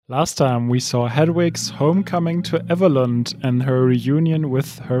Last time we saw Hedwig's homecoming to Everlund and her reunion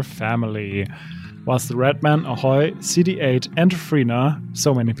with her family. Whilst the Redman, Ahoy, CD8 and Frina,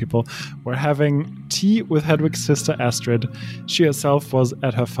 so many people, were having tea with Hedwig's sister Astrid, she herself was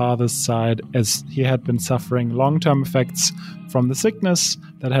at her father's side as he had been suffering long-term effects from the sickness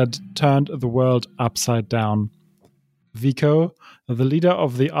that had turned the world upside down. Vico, the leader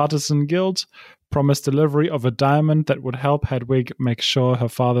of the Artisan Guild, promised delivery of a diamond that would help Hedwig make sure her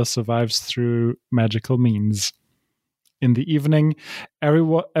father survives through magical means. In the evening,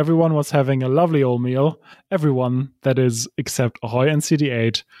 everyone was having a lovely old meal. Everyone, that is, except Ahoy and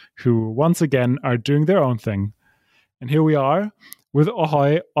CD8, who once again are doing their own thing. And here we are, with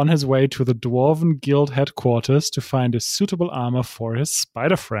Ahoy on his way to the Dwarven Guild headquarters to find a suitable armor for his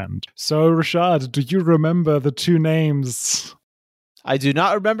spider friend. So, Rashad, do you remember the two names? I do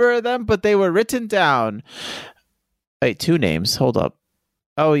not remember them, but they were written down. Wait, two names. Hold up.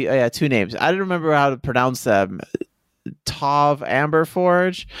 Oh, yeah, two names. I didn't remember how to pronounce them. Tov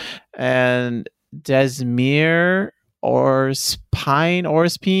Amberforge and Desmir Orspine.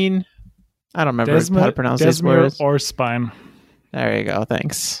 I don't remember how to pronounce these words. Orspine. There you go.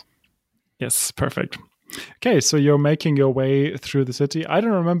 Thanks. Yes, perfect. Okay, so you're making your way through the city. I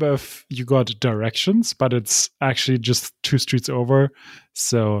don't remember if you got directions, but it's actually just 2 streets over.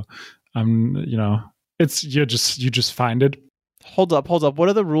 So, you just find it. Hold up. What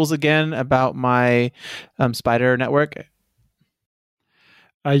are the rules again about my spider network?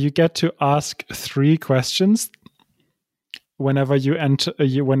 You get to ask 3 questions whenever you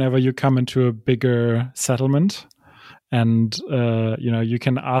come into a bigger settlement. And, you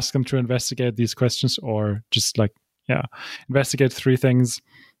can ask them to investigate these questions or just investigate 3 things.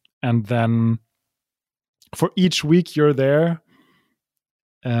 And then for each week you're there,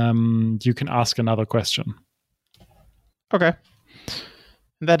 you can ask another question. Okay.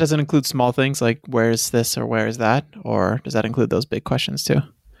 That doesn't include small things like where is this or where is that? Or does that include those big questions too?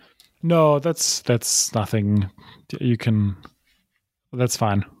 No, that's nothing. That's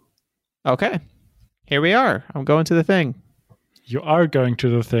fine. Okay. Here we are. I'm going to the thing. You are going to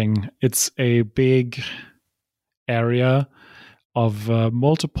the thing. It's a big area of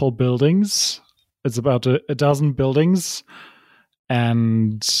multiple buildings. It's about a dozen buildings,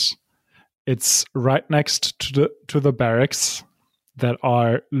 and it's right next to the barracks that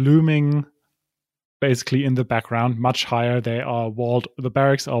are looming basically in the background, much higher. The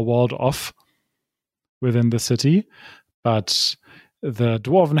barracks are walled off within the city, but the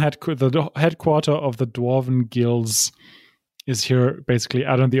headquarter of the Dwarven Guilds is here basically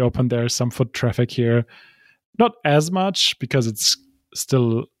out in the open. There's some foot traffic here. Not as much because it's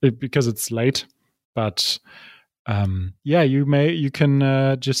late, but you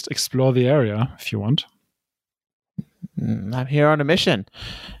can just explore the area if you want. I'm here on a mission.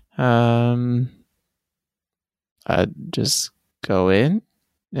 I'd just go in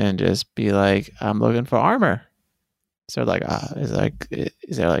and just be like, I'm looking for armor. So is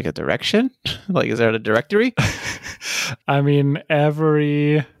there like a direction? Like, is there a directory? I mean,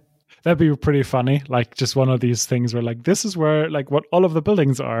 that'd be pretty funny. Like just one of these things where like, this is where like what all of the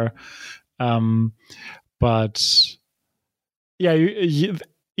buildings are. But yeah,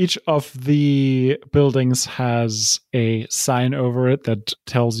 each of the buildings has a sign over it that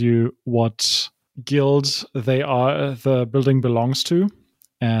tells you what guild the building belongs to.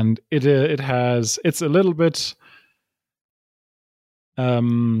 And it's a little bit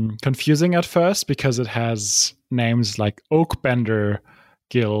confusing at first because it has names like Oakbender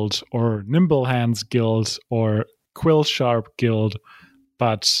Guild or Nimblehands Guild or Quillsharp Guild,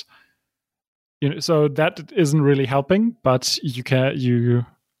 but so that isn't really helping. But you're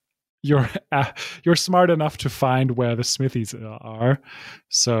smart enough to find where the smithies are,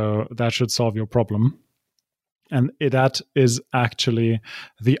 so that should solve your problem. And that is actually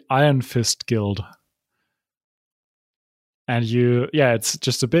the Iron Fist Guild. And it's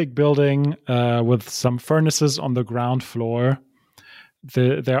just a big building with some furnaces on the ground floor.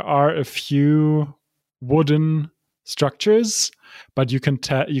 There are a few wooden structures, but you can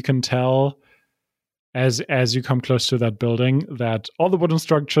tell as you come close to that building that all the wooden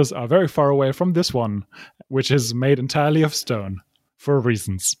structures are very far away from this one, which is made entirely of stone for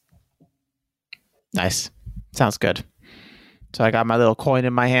reasons. Nice. Sounds good. So I got my little coin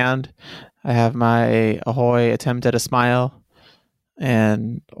in my hand. I have my Ahoy attempt at a smile.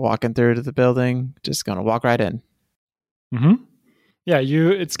 And walking through to the building, just going to walk right in. Mm-hmm. Yeah,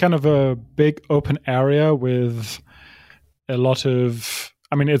 it's kind of a big open area with a lot of...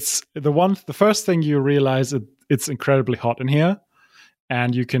 I mean, it's the first thing you realize, it's incredibly hot in here.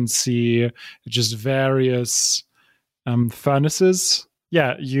 And you can see just various furnaces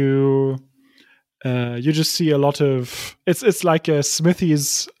yeah, you just see a lot of it's like a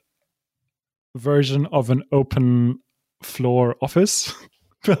Smithy's version of an open floor office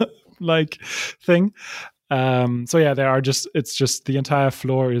like thing. So yeah, it's just the entire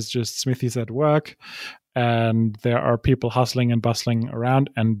floor is just Smithy's at work, and there are people hustling and bustling around,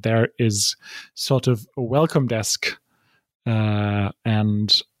 and there is sort of a welcome desk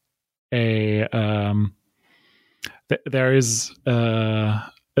and there is a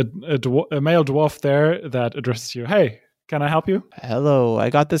male dwarf there that addresses you. Hey, can I help you? Hello, I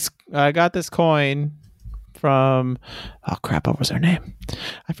got this coin from, oh crap, what was her name?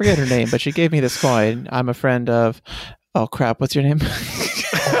 I forget her name, but she gave me this coin. I'm a friend of, oh crap, what's your name?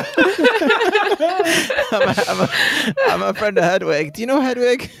 I'm a friend of Hedwig. Do you know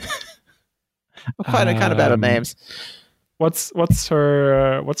Hedwig? I'm kind of bad at names. What's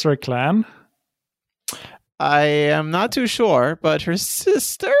her clan? I am not too sure, but her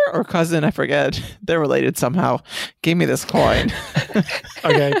sister or cousin, I forget, they're related somehow, gave me this coin.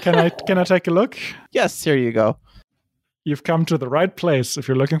 Okay, can I take a look? Yes, here you go. You've come to the right place if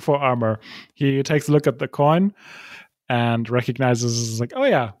you're looking for armor. He takes a look at the coin and recognizes, like, oh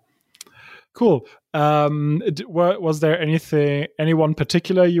yeah, cool. Was there anyone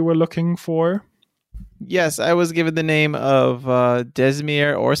particular you were looking for? Yes, I was given the name of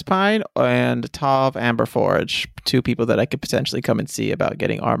Desmere Orspine and Tov Amberforge, two people that I could potentially come and see about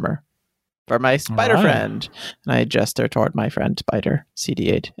getting armor for my spider friend. And I gesture toward my friend Spider,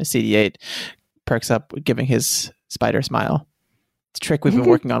 CD8. CD8 perks up giving his spider smile. It's a trick we've been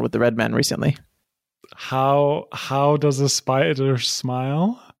working on with the Red Man recently. How does a spider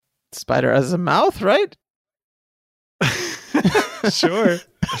smile? Spider has a mouth, right? Sure.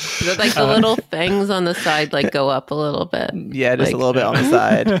 Is it like the little things on the side like go up a little bit? Yeah, just like, a little bit on the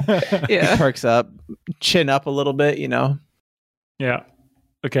side. Yeah. Perks up, chin up a little bit, you know. Yeah.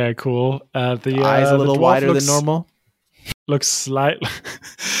 Okay, cool. The eyes a little wider than normal. The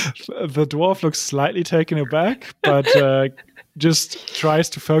dwarf looks slightly taken aback, but just tries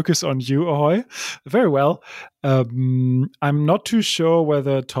to focus on you, Ahoy. Very well. I'm not too sure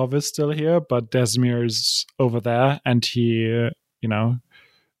whether Tov is still here, but Desmere is over there, and he,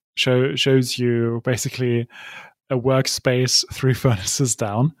 shows you basically a workspace 3 furnaces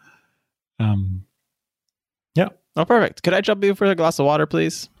down. Yeah. Oh, perfect. Could I jump you for a glass of water,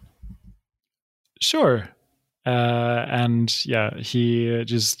 please? Sure. And yeah, he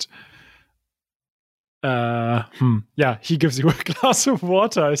just he gives you a glass of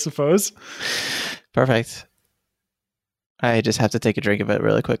water, I suppose. Perfect. I just have to take a drink of it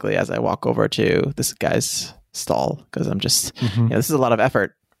really quickly as I walk over to this guy's stall, because I'm just this is a lot of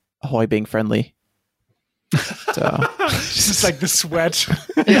effort. Ahoy being friendly. So just like the sweat.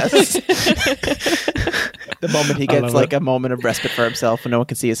 Yes. The moment he gets like a moment of respite for himself and no one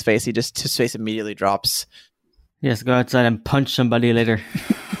can see his face, his face immediately drops. Yes, go outside and punch somebody later.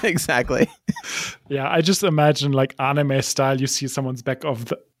 Exactly. Yeah, I just imagine like anime style. You see someone's back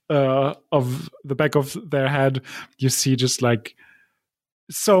of the back of their head. You see just like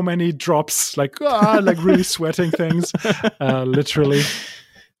so many drops, like really sweating things, literally.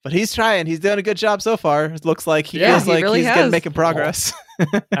 But he's trying. He's doing a good job so far. It looks like he feels like really he's making progress.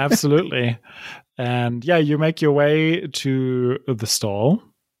 Absolutely. And yeah, you make your way to the stall.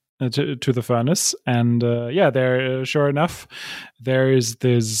 To the furnace, and there, sure enough, there is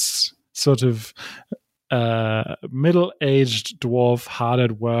this sort of middle-aged dwarf hard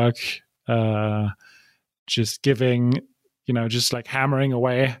at work, just giving, just like hammering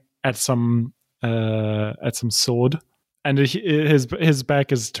away at some sword, and his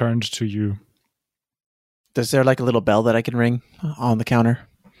back is turned to you. Is there like a little bell that I can ring on the counter?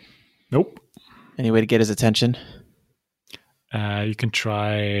 Nope. Any way to get his attention? You can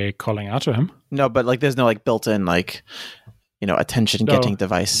try calling out to him. No, but like there's no like built-in like attention getting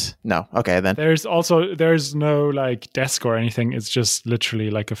device. No. Okay, then. There's no like desk or anything. It's just literally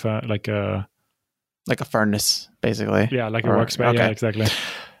like a furnace, basically. Yeah, like a workspace. Okay. Yeah, exactly.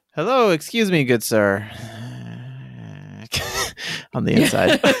 Hello, excuse me, good sir. On the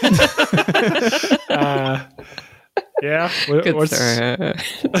inside. Yeah. Good sir.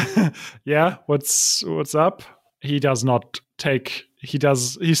 Yeah. What's up? He does not take.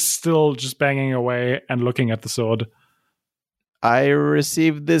 He's still just banging away and looking at the sword. I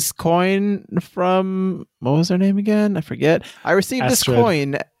received this coin from, what was her name again? I forget. I received Astrid. This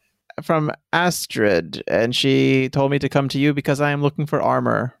coin from Astrid, and she told me to come to you because I am looking for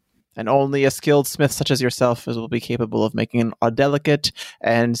armor. And only a skilled smith such as yourself will be capable of making a delicate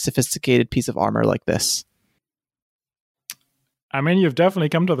and sophisticated piece of armor like this. I mean, you've definitely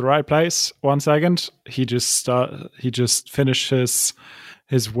come to the right place. 1 second. He just finishes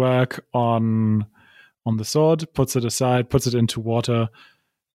his work on the sword, puts it aside, puts it into water,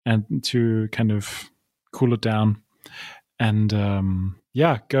 and to kind of cool it down. And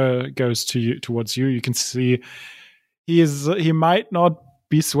goes towards you. You can see he might not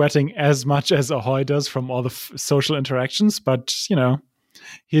be sweating as much as Ahoy does from all the social interactions, but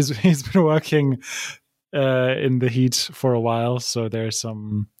he's been working in the heat for a while, so there's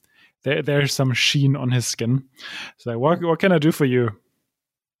some sheen on his skin. So what can I do for you?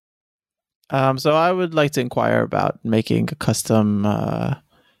 So I would like to inquire about making a custom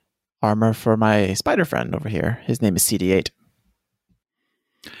armor for my spider friend over here. His name is CD8.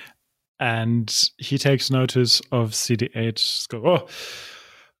 And he takes notice of CD8. Just go,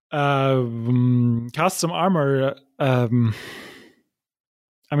 custom armor. I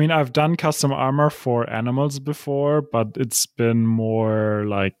mean, I've done custom armor for animals before, but it's been more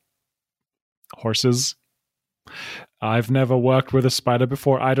like horses. I've never worked with a spider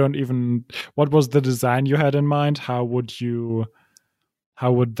before. I don't even... What was the design you had in mind? How would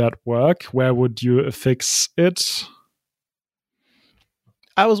that work? Where would you affix it?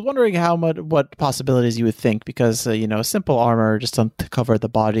 I was wondering what possibilities you would think, because simple armor just to cover the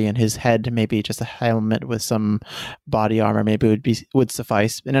body and his head, maybe just a helmet with some body armor, maybe would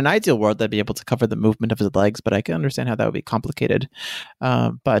suffice. In an ideal world, they'd be able to cover the movement of his legs, but I can understand how that would be complicated.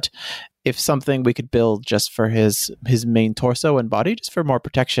 But if something we could build just for his main torso and body, just for more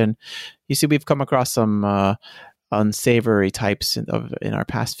protection, you see, we've come across some unsavory types in our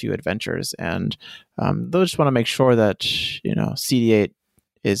past few adventures, and they'll just want to make sure that CD8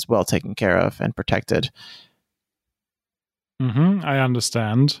 is well taken care of and protected. I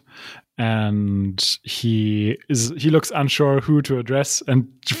understand. And he looks unsure who to address and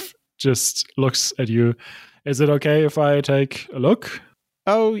just looks at you. Is it okay if I take a look?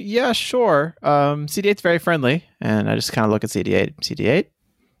 Oh, yeah, sure. CD8's very friendly. And I just kind of look at CD8. CD8,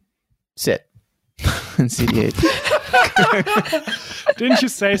 sit. And CD8. Didn't you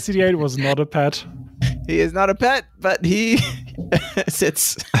say CD8 was not a pet? He is not a pet, but he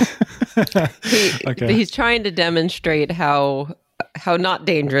sits. Okay. He's trying to demonstrate how not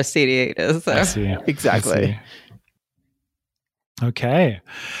dangerous CD8 is. So. I see. Exactly. I see. Okay.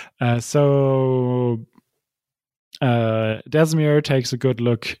 So Desmir takes a good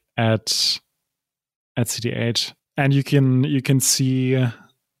look at CD8, and you can see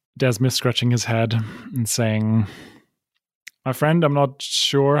Desmir scratching his head and saying, "My friend, I'm not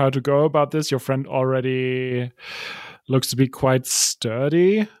sure how to go about this. Your friend already looks to be quite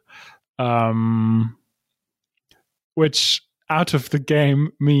sturdy." Which out of the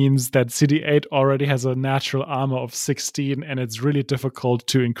game means that CD8 already has a natural armor of 16, and it's really difficult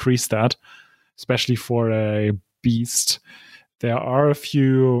to increase that, especially for a beast. There are a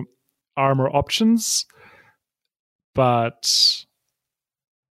few armor options, but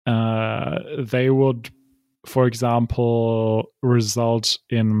they would, for example, result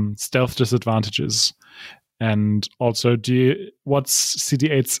in stealth disadvantages. And also, what's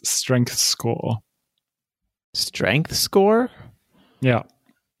CD8's strength score? Strength score? Yeah.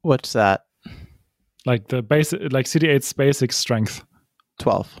 What's that? Like the basic, like CD8's basic strength.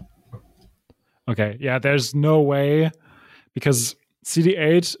 12. Okay. Yeah, there's no way, because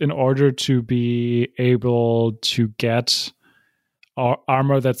CD8, in order to be able to get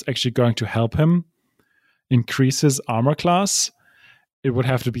armor that's actually going to help him increase his armor class, it would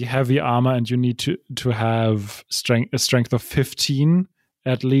have to be heavy armor, and you need to have a strength of 15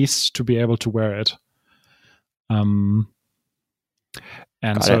 at least to be able to wear it. And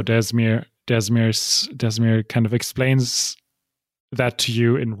Got so it. Desmir kind of explains that to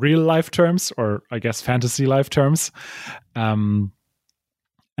you in real life terms, or I guess fantasy life terms, and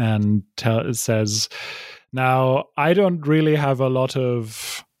says, "Now, I don't really have a lot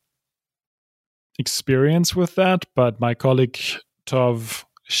of experience with that, but my colleague Tov,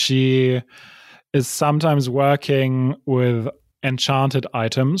 she is sometimes working with enchanted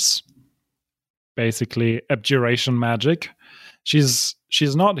items, basically abjuration magic. She's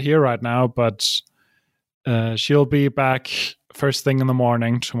not here right now, but she'll be back first thing in the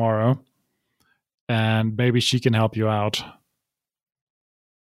morning tomorrow, and maybe she can help you out.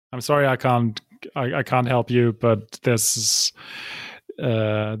 I'm sorry I can't help you, but this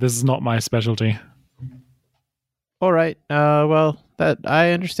is not my specialty." All right. Well, that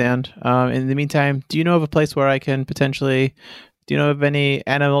I understand. In the meantime, do you know of a place where I can potentially? Do you know of any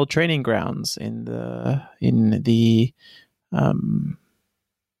animal training grounds in the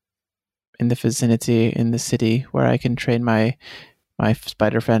vicinity, in the city, where I can train my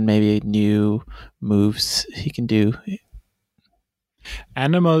spider friend? Maybe new moves he can do.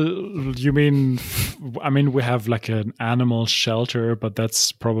 Animal, you mean? I mean, we have like an animal shelter, but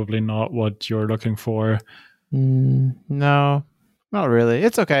that's probably not what you're looking for. No, not really.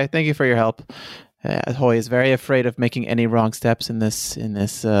 It's okay. Thank you for your help. Hoy is very afraid of making any wrong steps in this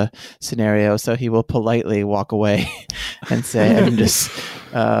scenario, so he will politely walk away and say, "I'm just."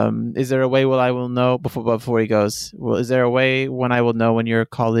 Is there a way I will know before he goes? Well, is there a way when I will know when your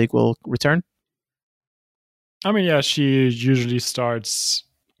colleague will return? I mean, yeah, she usually starts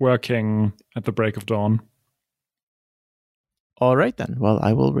working at the break of dawn. All right then. Well,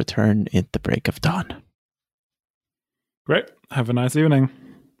 I will return at the break of dawn. Great. Have a nice evening.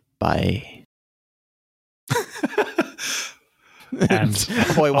 Bye. And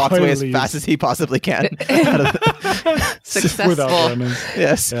Hoy walks away as fast as he possibly can. Successful.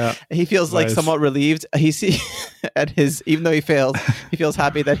 Yes. Yeah. He feels like somewhat relieved. Even though he failed, he feels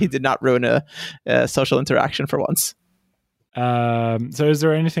happy that he did not ruin a social interaction for once. So is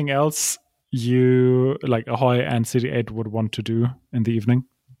there anything else you, like Ahoy and CD8, would want to do in the evening?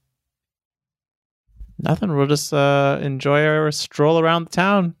 Nothing. We'll just enjoy our stroll around the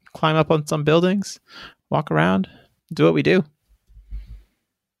town, climb up on some buildings, walk around, do what we do.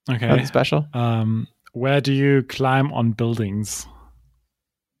 Okay. Nothing special. Where do you climb on buildings?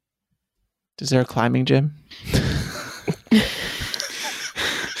 Is there a climbing gym?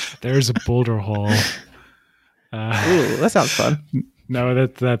 There's a boulder hall. Ooh, that sounds fun. No,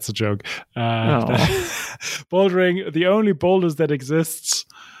 that's a joke. Bouldering, the only boulders that exists.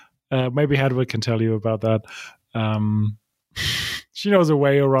 Maybe Hedwig can tell you about that. She knows a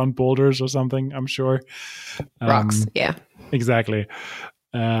way around boulders or something, I'm sure. Rocks, yeah. Exactly.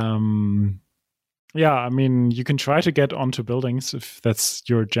 Yeah, I mean, you can try to get onto buildings if that's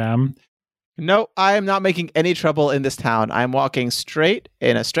your jam. No, I am not making any trouble in this town. I'm walking straight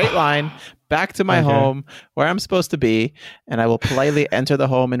in a straight line back to my home where I'm supposed to be, and I will politely enter the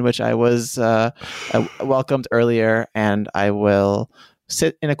home in which I was welcomed earlier, and I will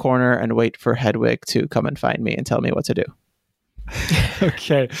sit in a corner and wait for Hedwig to come and find me and tell me what to do.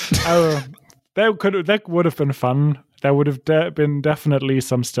 Okay. That would have been fun. There would have been definitely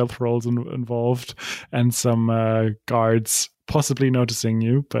some stealth rolls involved and some guards possibly noticing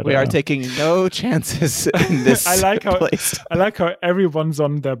you. But we are taking no chances in this place. I like how everyone's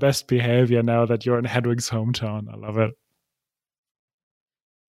on their best behavior now that you're in Hedwig's hometown. I love it.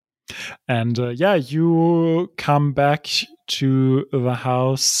 And you come back to the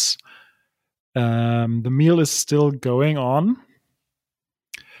house. The meal is still going on.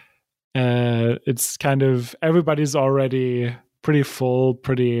 It's kind of, everybody's already pretty full,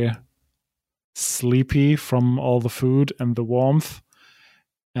 pretty sleepy from all the food and the warmth.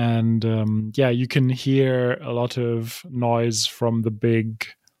 And you can hear a lot of noise from the big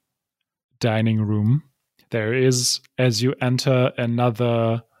dining room. There is, as you enter,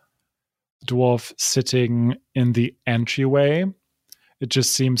 another dwarf sitting in the entryway. It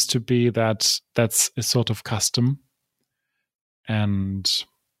just seems to be that's a sort of custom. And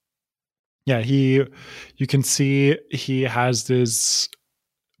you can see he has this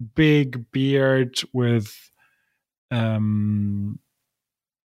big beard with that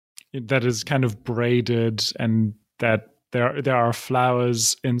is kind of braided, and that there are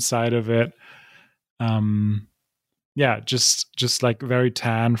flowers inside of it. Just like very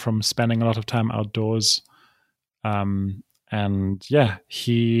tan from spending a lot of time outdoors. And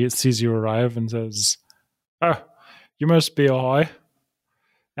he sees you arrive and says, "Oh, you must be Ahoy.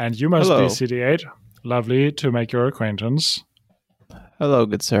 And you must Hello. be CD8. Lovely to make your acquaintance." Hello,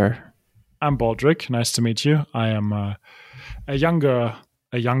 good sir. I'm Baldric. Nice to meet you. I am a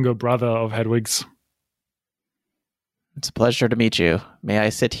younger brother of Hedwig's. It's a pleasure to meet you. May I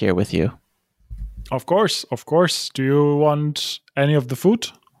sit here with you? Of course. Do you want any of the food?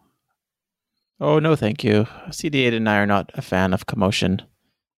 Oh, no, thank you. CD8 and I are not a fan of commotion.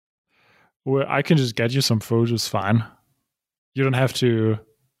 Well, I can just get you some food. It's fine. You don't have to,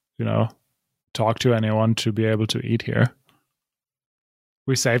 talk to anyone to be able to eat here.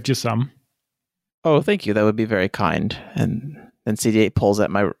 We saved you some. Oh, thank you. That would be very kind. And then CD8 pulls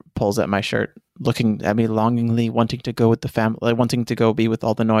at my shirt, looking at me longingly, wanting to go with the family, wanting to go be with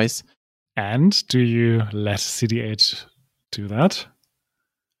all the noise. And do you let CD8 do that?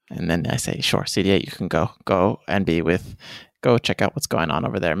 And then I say, sure, CD8, you can go and go check out what's going on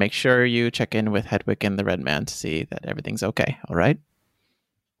over there. Make sure you check in with Hedwig and the Red Man to see that everything's okay. All right.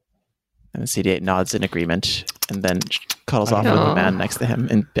 And CD8 nods in agreement and then cuddles off with the man next to him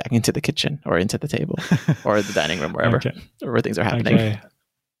and back into the kitchen or into the table or the dining room, wherever things are happening. Okay.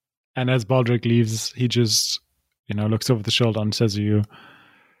 And as Baldric leaves, he just, looks over the shoulder and says to you,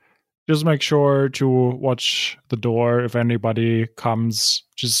 just make sure to watch the door. If anybody comes,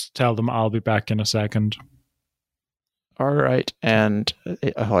 just tell them I'll be back in a second. All right. And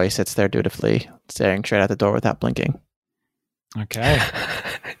Ahoy sits there dutifully, staring straight at the door without blinking. Okay.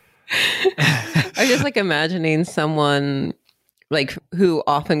 I'm just like imagining someone like who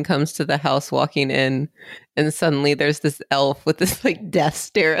often comes to the house walking in, and suddenly there's this elf with this like death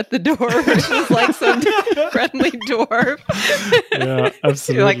stare at the door, which is like some friendly dwarf. Yeah,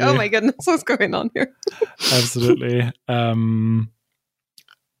 absolutely. You're like, oh my goodness, what's going on here? Absolutely. Do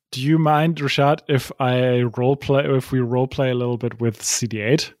you mind, Rashad, if we role play a little bit with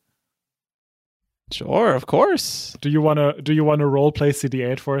CD8? Sure, of course. Do you wanna role play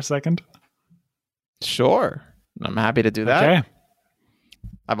CD8 for a second? Sure. I'm happy to do that. Okay.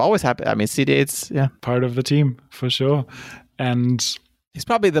 I've always happy. I mean, CD8's part of the team for sure, and he's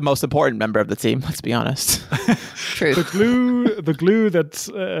probably the most important member of the team. Let's be honest. True. the glue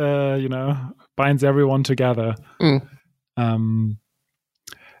that binds everyone together. So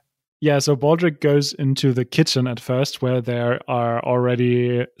Baldric goes into the kitchen at first, where there are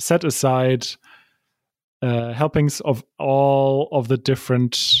already set aside helpings of all of the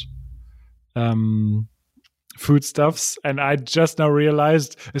different foodstuffs, and I just now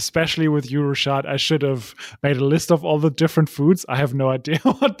realized, especially with you, Rashad, I should have made a list of all the different foods. I have no idea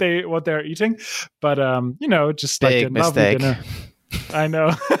what they're eating, but just like a lovely dinner. I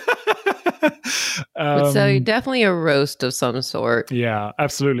know. So definitely a roast of some sort. Yeah,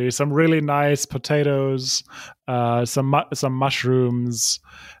 absolutely. Some really nice potatoes, some mushrooms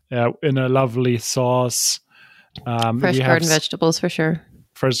in a lovely sauce. Fresh garden vegetables for sure.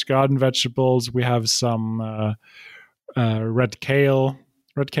 Fresh garden vegetables. We have some red kale.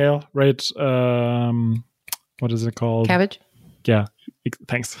 What is it called? Cabbage. Yeah,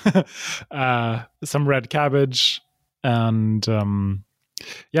 thanks. Some red cabbage, and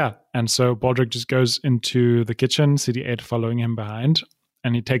and so Baldric just goes into the kitchen, CD8 following him behind,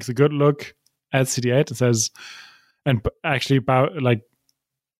 and he takes a good look at CD8 and says, and actually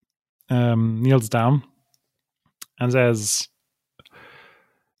kneels down and says,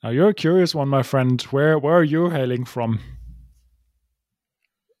 "Now you're a curious one, my friend. Where are you hailing from?"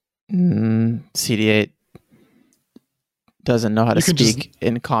 CD8 doesn't know how to speak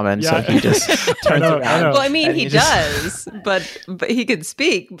in common, so he just turns around. Well, I mean, he does, but he could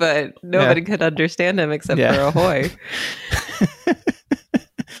speak, but nobody could understand him except for Ahoy.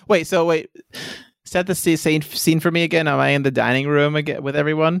 Wait. Set the scene for me again. Am I in the dining room again with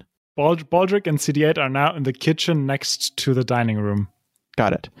everyone? Baldric and CD8 are now in the kitchen next to the dining room.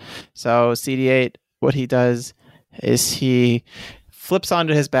 Got it. So CD8, what he does is he flips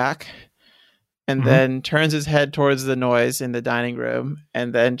onto his back and then turns his head towards the noise in the dining room,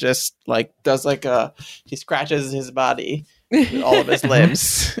 and then just does he scratches his body with all of his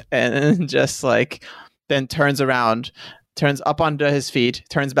limbs, and just then turns around, turns up onto his feet,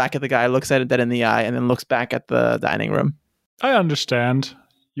 turns back at the guy, looks at it dead in the eye, and then looks back at the dining room. I understand.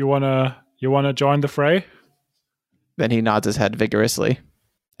 You wanna join the fray? Then he nods his head vigorously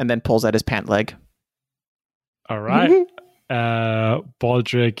and then pulls at his pant leg. All right.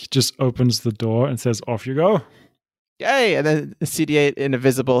 Baldric just opens the door and says, "Off you go." Yay! And then CD8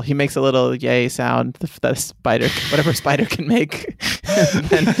 invisible, he makes a little yay sound that whatever spider can make, and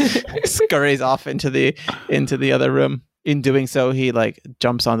then scurries off into the other room. In doing so, he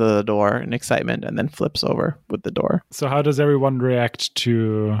jumps onto the door in excitement and then flips over with the door. So how does everyone react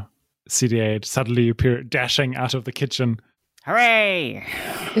to CD8 suddenly appear dashing out of the kitchen? Hooray!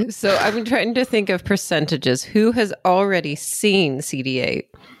 So I'm trying to think of percentages. Who has already seen CD8?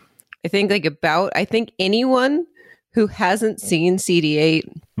 I think anyone who hasn't seen CD8,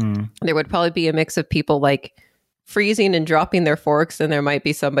 there would probably be a mix of people freezing and dropping their forks, and there might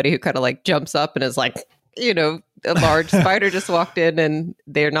be somebody who kind of jumps up and is a large spider just walked in and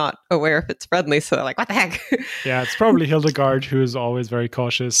they're not aware if it's friendly, so they're like, what the heck? Yeah, it's probably Hildegard, who is always very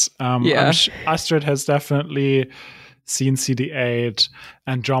cautious. Astrid has definitely seen CD8.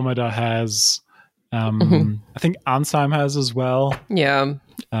 Andromeda has. I think Ansheim has as well. Yeah.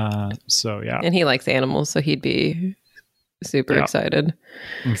 And he likes animals, so he'd be super excited.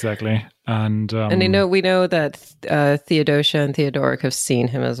 Exactly. And we know that Theodosia and Theodoric have seen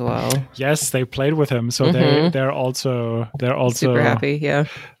him as well. Yes, they played with him, so they're also super happy.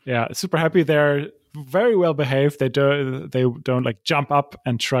 Yeah, super happy. They're very well behaved. They don't jump up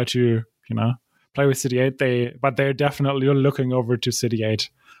and try to play with CD8. But they're definitely looking over to CD8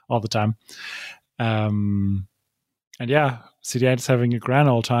 all the time. And CD8 is having a grand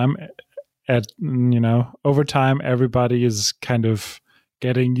old time. Over time, everybody is kind of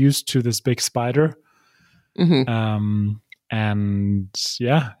getting used to this big spider. And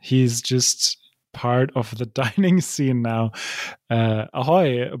yeah, he's just part of the dining scene now.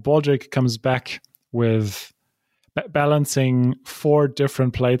 Ahoy, Baldric comes back with balancing 4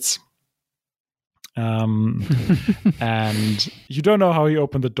 different plates. And you don't know how he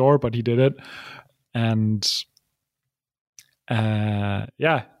opened the door, but he did it. And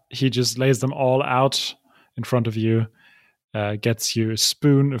he just lays them all out in front of you, gets you a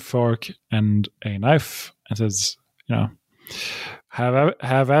spoon, a fork, and a knife, and says,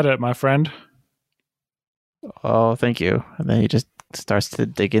 have at it, my friend. Oh, thank you. And then he just starts to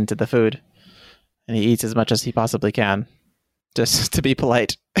dig into the food, and he eats as much as he possibly can, just to be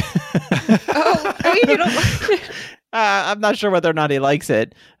polite. You don't. I'm not sure whether or not he likes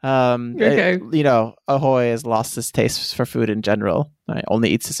it. Okay. Ahoy has lost his taste for food in general. Only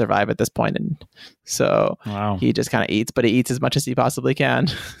eats to survive at this point, and so he just kind of eats, but he eats as much as he possibly can,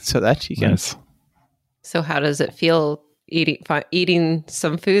 so that he can. Nice. So how does it feel eating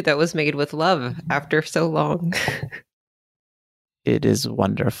some food that was made with love after so long? It is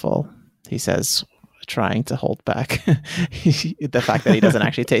wonderful, he says, trying to hold back the fact that he doesn't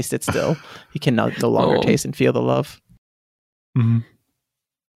actually taste it still. He can no longer taste and feel the love. Mm-hmm.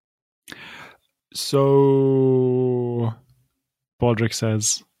 So Baldric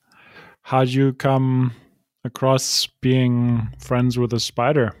says, how'd you come across being friends with a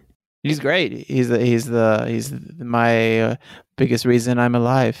spider? He's great. He's my biggest reason I'm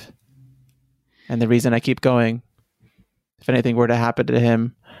alive, and the reason I keep going. If anything were to happen to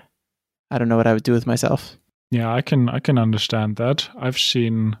him, I don't know what I would do with myself. Yeah, I can understand that. I've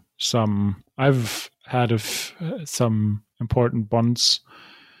had some important bonds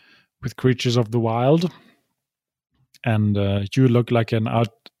with creatures of the wild, and you look like an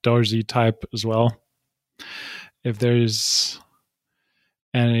outdoorsy type as well. If there's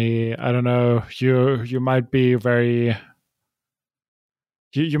any, I don't know, you might be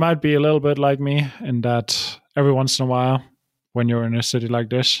you might be a little bit like me in that every once in a while, when you're in a city like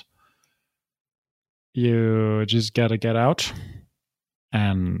this, you just gotta get out,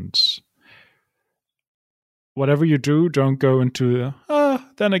 and whatever you do, don't go into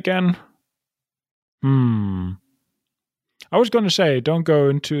then again. I was going to say don't go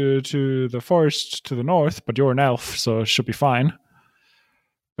into the forest to the north, but you're an elf, so it should be fine.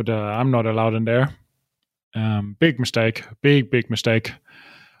 But I'm not allowed in there. Big mistake. Big mistake.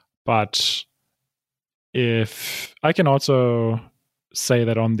 But if I can also say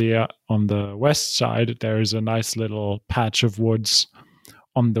that on the west side, there is a nice little patch of woods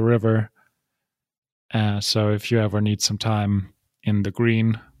on the river. So if you ever need some time in the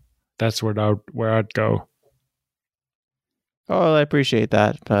green, that's where I'd go. Oh, I appreciate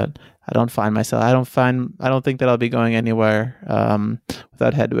that, but I don't think that I'll be going anywhere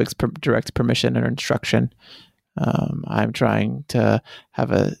without Hedwig's direct permission or instruction. I'm trying to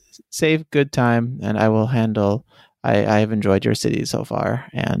have a safe, good time, and I will handle. I have enjoyed your city so far,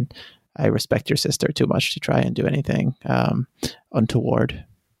 and I respect your sister too much to try and do anything untoward.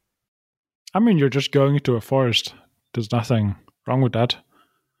 I mean, you're just going into a forest. There's nothing wrong with that.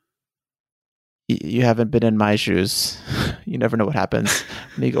 You haven't been in my shoes. You never know what happens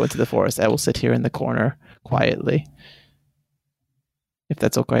when you go into the forest. I will sit here in the corner quietly, if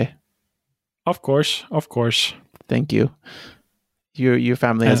that's okay. Of course. Thank you. Your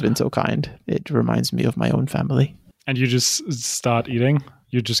family has been so kind. It reminds me of my own family. And you just start eating?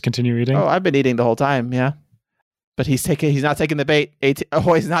 You just continue eating? Oh, I've been eating the whole time, yeah. But he's not taking the bait.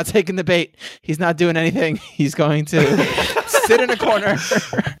 He's not taking the bait. He's not doing anything. He's going to sit in a corner.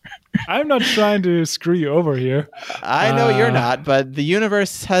 I'm not trying to screw you over here. I know you're not, but the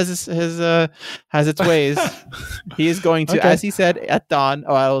universe has its ways. He is going to, as he said, at dawn.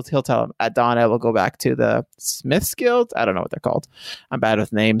 He'll tell him at dawn. I will go back to the Smiths Guild. I don't know what they're called. I'm bad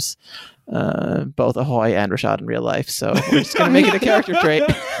with names. Both Ahoy and Rashad in real life. So we're just going to make it a character trait.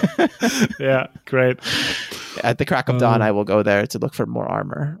 Yeah, great. At the crack of dawn, I will go there to look for more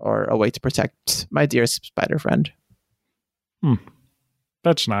armor or a way to protect my dear spider friend.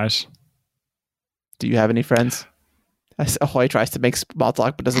 That's nice. Do you have any friends? As Ahoy tries to make small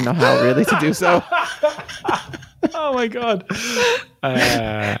talk, but doesn't know how really to do so. Oh my god.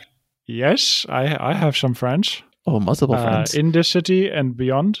 Yes, I have some friends. Oh, multiple friends. In the city and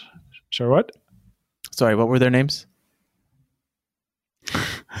beyond. Sure, what? Sorry, what were their names?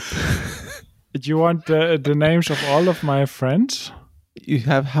 Do you want the names of all of my friends?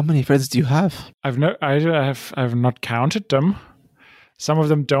 How many friends do you have? I've not counted them. Some of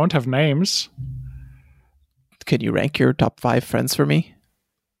them don't have names. Can you rank your top 5 friends for me?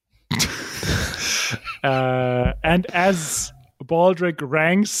 And as Baldric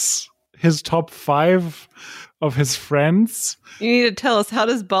ranks his top 5 of his friends. You need to tell us, how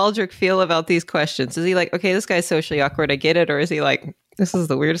does Baldric feel about these questions? Is he like, okay, this guy's socially awkward, I get it? Or is he like, this is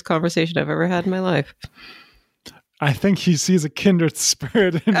the weirdest conversation I've ever had in my life? I think he sees a kindred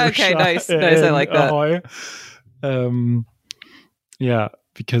spirit in Okay, Rashad, nice. I like that. Ahoy. Yeah,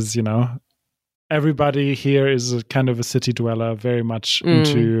 because, everybody here is a kind of a city dweller, very much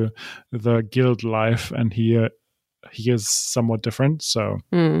into the guild life, and he is somewhat different. So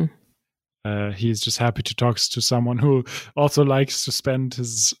he's just happy to talk to someone who also likes to spend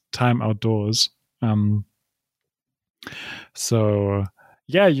his time outdoors. So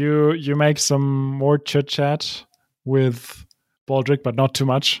yeah, you make some more chit chat with Baldric, but not too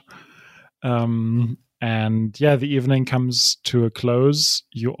much. And yeah, the evening comes to a close.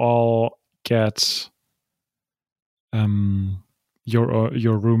 You all get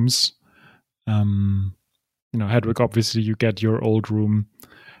your rooms. Hedwig, obviously you get your old room,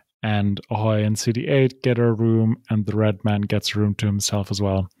 and Ahoy and CD8 get a room, and the Red Man gets a room to himself as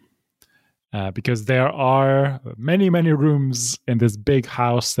well. Because there are many, many rooms in this big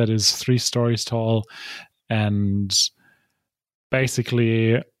house that is 3 stories tall, and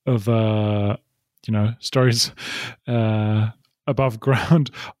basically the stories above ground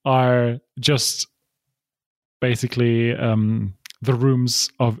are just basically the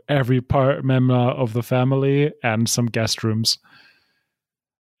rooms of every member of the family and some guest rooms.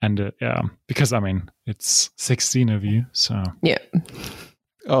 And because it's 16 of you, so yeah.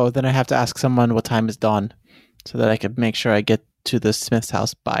 Oh, then I have to ask someone what time is dawn, so that I could make sure I get to the Smith's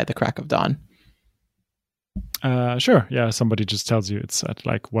house by the crack of dawn. Sure. Yeah, somebody just tells you it's at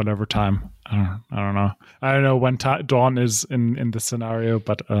like whatever time. I don't know. I don't know when dawn is in the scenario,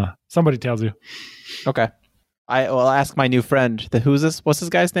 but somebody tells you. Okay. I'll ask my new friend. Who's this? What's this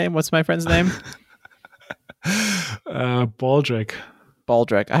guy's name? What's my friend's name? Baldric.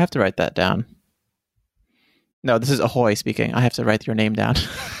 Baldric. I have to write that down. No, this is Ahoy speaking. I have to write your name down.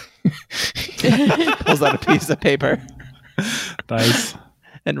 Pulls out a piece of paper. Nice.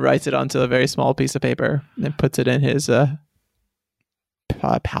 And writes it onto a very small piece of paper and puts it in his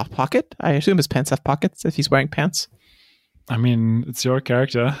pocket. I assume his pants have pockets if he's wearing pants. It's your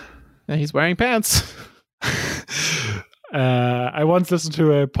character. Yeah, he's wearing pants. I once listened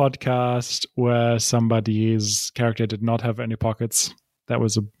to a podcast where somebody's character did not have any pockets. That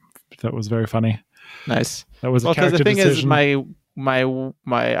was very funny. Nice. That was a character decision. The thing is,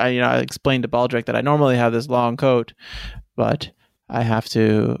 I explained to Baldric that I normally have this long coat, but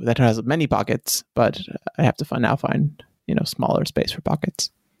that has many pockets, but I have to find smaller space for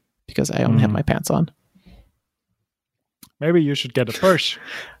pockets because I only have my pants on. Maybe you should get a purse.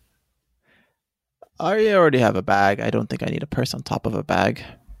 I already have a bag. I don't think I need a purse on top of a bag.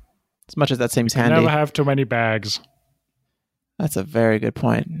 As much as that seems handy. Never have too many bags. That's a very good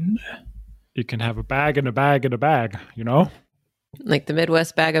point. You can have a bag and a bag and a bag, Like the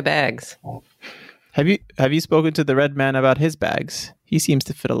Midwest bag of bags. Have you spoken to the Red Man about his bags? He seems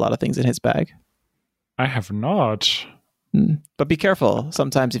to fit a lot of things in his bag. I have not. But be careful.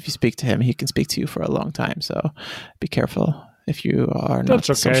 Sometimes if you speak to him, he can speak to you for a long time. So be careful if you are not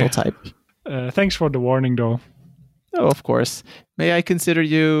the social type. Thanks for the warning, though. Oh, of course. May I consider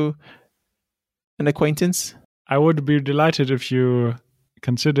you an acquaintance? I would be delighted if you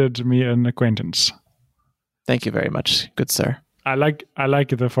considered me an acquaintance. Thank you very much, good sir. I like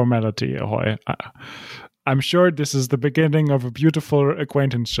the formality, Ahoy. I'm sure this is the beginning of a beautiful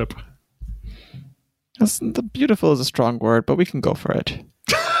acquaintanceship. The beautiful is a strong word, but we can go for it.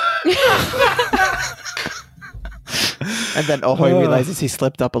 And then Ahoy realizes he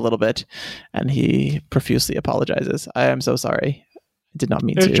slipped up a little bit, and he profusely apologizes. I am so sorry. I did not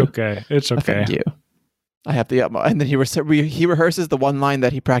mean to. It's okay. Offend you. I have the utmost, and then he rehearses the one line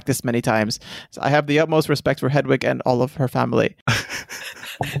that he practiced many times. So I have the utmost respect for Hedwig and all of her family.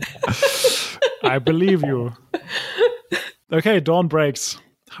 I believe you. Okay, dawn breaks.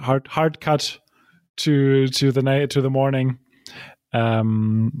 Hard cut to the morning,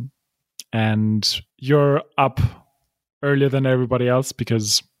 and you're up earlier than everybody else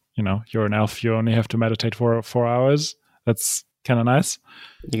because you're an elf. You only have to meditate for 4 hours. That's kind of nice.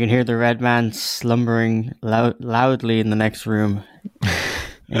 You can hear the Red Man slumbering loudly in the next room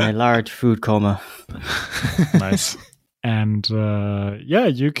in a large food coma. Nice. And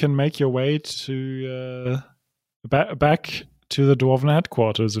you can make your way to back to the Dwarven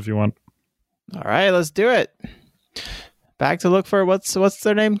headquarters if you want. All right, let's do it. Back to look for what's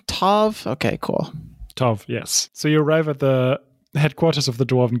their name? Tov? Okay, cool. Tov, yes. So you arrive at the headquarters of the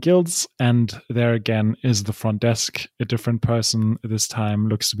Dwarven Guilds, and there again is the front desk. A different person this time,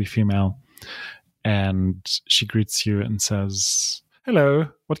 looks to be female, and she greets you and says, Hello,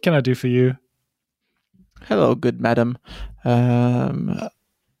 what can I do for you? Hello, good madam.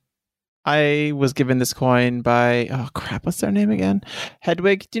 I was given this coin by, oh crap, what's their name again?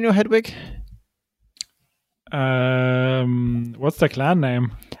 Hedwig. Do you know Hedwig? What's the clan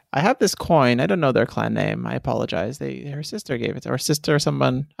name? I have this coin. I don't know their clan name. I apologize. Her sister gave it to her sister or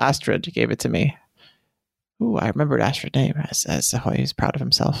someone. Astrid gave it to me. Ooh, I remembered Astrid's name as he's proud of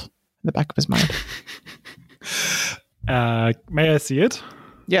himself in the back of his mind. May I see it?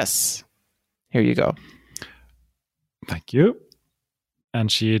 Yes. Here you go. Thank you.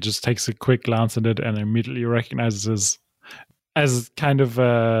 And she just takes a quick glance at it and immediately recognizes as kind of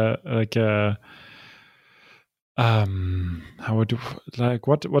what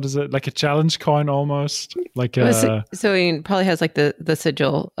is it, like a challenge coin almost, like so he probably has like the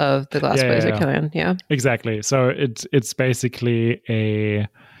sigil of the Glassblazer clan. Yeah, exactly. So it's basically a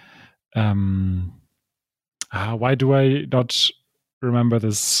why do I not remember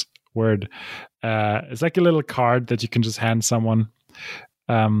this word? It's like a little card that you can just hand someone.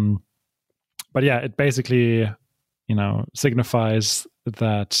 But yeah, it basically, signifies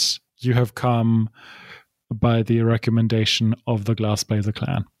that you have come by the recommendation of the Glassblazer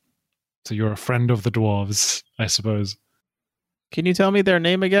clan. So you're a friend of the dwarves, I suppose. Can you tell me their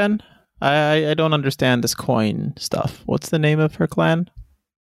name again? I don't understand this coin stuff. What's the name of her clan?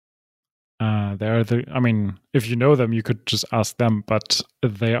 If you know them, you could just ask them, but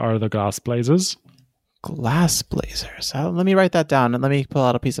they are the Glassblazers. Glassblazers. Let me write that down and let me pull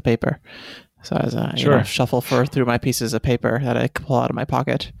out a piece of paper. So as I shuffle through my pieces of paper that I pull out of my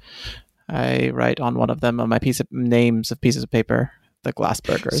pocket, I write on one of them on my names of pieces of paper, the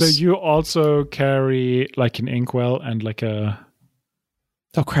Glassburgers. So you also carry like an inkwell and like a...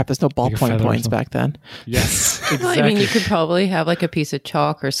 Oh crap, there's no ballpoint points back then. Yes, exactly. Well, I mean, you could probably have like a piece of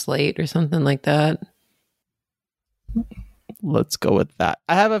chalk or slate or something like that. Let's go with that.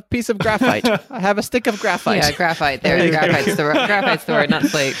 I have a piece of graphite. I have a stick of graphite. Yeah, graphite. Graphite's the word, not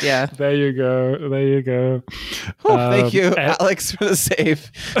slate. Yeah. There you go. Oh, thank you, Alex, for the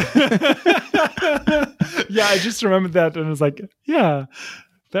save. Yeah, I just remembered that and it was like, yeah,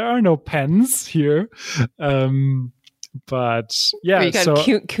 there are no pens here. But yeah, or you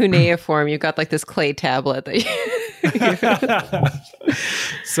got cuneiform. You got like this clay tablet that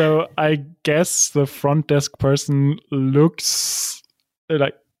So I guess the front desk person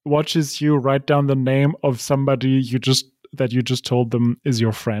watches you write down the name of somebody you just told them is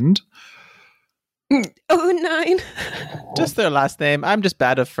your friend. 09. Just their last name. I'm just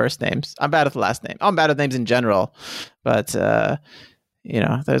bad at first names. I'm bad at the last name. I'm bad at names in general, but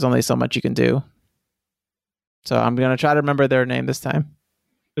there's only so much you can do. So I'm going to try to remember their name this time.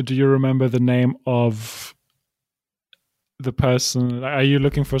 Do you remember the name of the person? Are you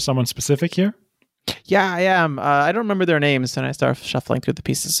looking for someone specific here? Yeah, I am. I don't remember their names, and I start shuffling through the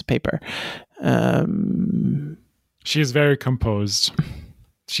pieces of paper. She is very composed.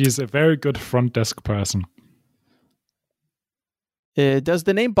 She is a very good front desk person. Does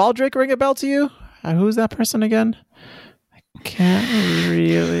the name Baldric ring a bell to you? Who's that person again? Can't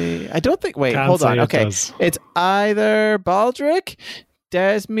really. I don't think. Wait, hold on. Okay, it's either Baldric,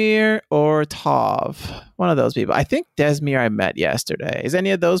 Desmir, or Tov. One of those people. I think Desmir I met yesterday. Is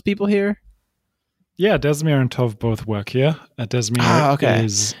any of those people here? Yeah, Desmir and Tov both work here. Desmir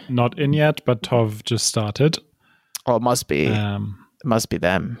is not in yet, but Tov just started. Oh, it must be. It must be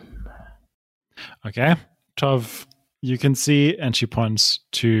them. Okay, Tov, you can see, and she points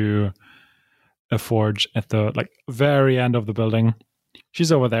to a forge at the very end of the building. She's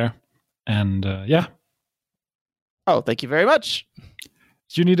over there, and yeah. Oh, thank you very much.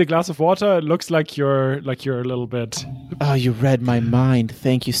 You need a glass of water? It looks like you're a little bit. Oh, you read my mind.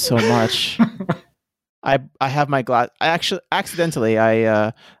 Thank you so much. I have my glass. I actually accidentally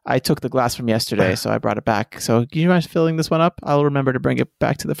I took the glass from yesterday, so I brought it back. So, do you mind filling this one up? I'll remember to bring it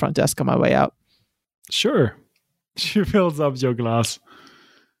back to the front desk on my way out. Sure. She fills up your glass.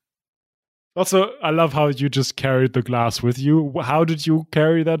 Also, I love how you just carried the glass with you. How did you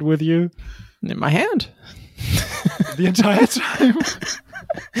carry that with you? In my hand. The entire time?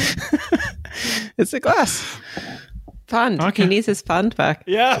 It's a glass. Fund. Okay. He needs his fund back.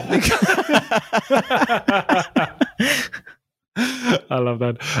 Yeah. I love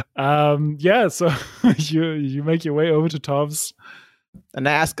that. Yeah, so you make your way over to Tov's. And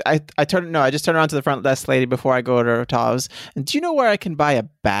I just turn around to the front desk lady before I go to Tov's. And do you know where I can buy a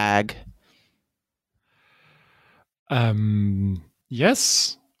bag?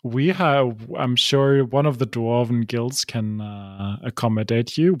 Yes, we have. I'm sure one of the dwarven guilds can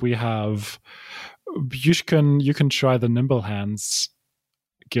accommodate you. We have. You can try the Nimble Hands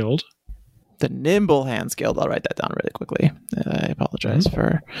guild. The Nimble Hands Guild. I'll write that down really quickly. I apologize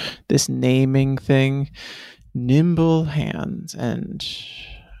for this naming thing. Nimble Hands. And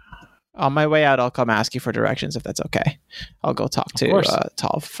on my way out, I'll come ask you for directions if that's okay. I'll go talk to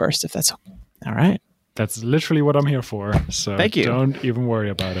Tov first if that's okay. All right. That's literally what I'm here for. So thank you. Don't even worry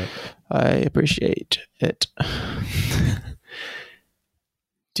about it. I appreciate it.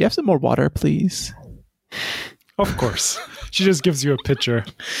 Do you have some more water, please? Of course. She just gives you a pitcher.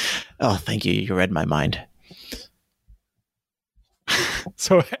 Oh, thank you. You read my mind.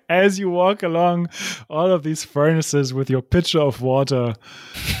 So as you walk along all of these furnaces with your pitcher of water,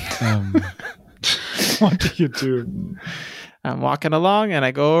 what do you do? I'm walking along and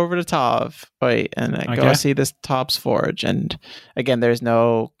I go over to Tov. And I go see this Tov's Forge. And again, there's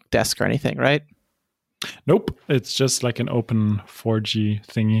no desk or anything, right? Nope. It's just like an open 4G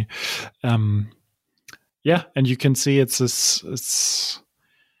thingy. Yeah, and you can see it's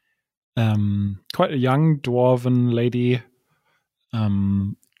quite a young dwarven lady,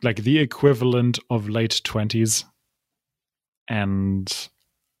 like the equivalent of late 20s. And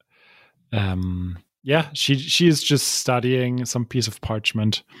yeah, she is just studying some piece of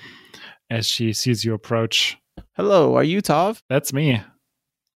parchment as she sees you approach. Hello, are you Tov? That's me.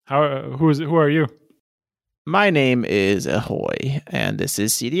 Who are you? My name is Ahoy, and this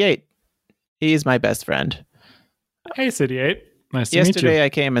is CD8. He's my best friend. Hey, CD8. Nice to meet you. Yesterday I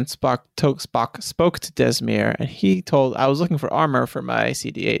came and spoke to Desmir, and I was looking for armor for my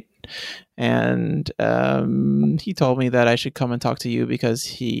CD8. And he told me that I should come and talk to you because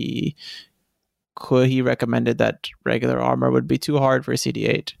he recommended that regular armor would be too hard for a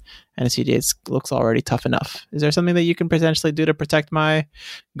CD8, and a CD8 looks already tough enough. Is there something that you can potentially do to protect my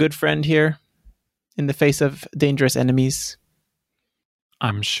good friend here in the face of dangerous enemies?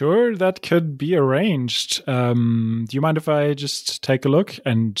 I'm sure that could be arranged. Do you mind if I just take a look?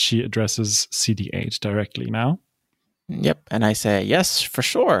 And she addresses CD8 directly now. Yep, and I say, yes, for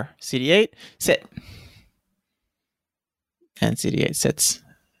sure. CD8, sit. And CD8 sits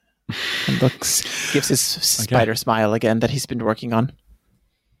and gives his spider smile again that he's been working on.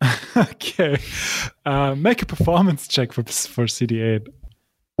 Okay. Make a performance check for CD8.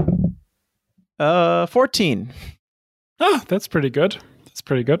 14. Oh, that's pretty good.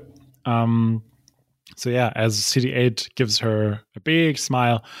 So yeah, as CD8 gives her a big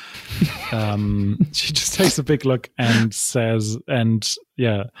smile, she just takes a big look and says,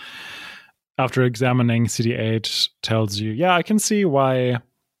 after examining, CD8 tells you, yeah, I can see why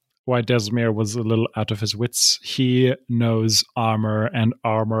Desmir was a little out of his wits. He knows armor, and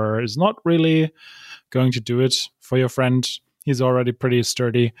armor is not really going to do it for your friend. He's already pretty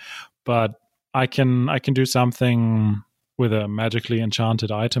sturdy, but I can do something with a magically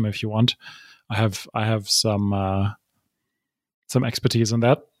enchanted item if you want. I have some expertise in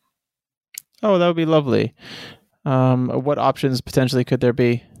that. Oh, that would be lovely. What options potentially could there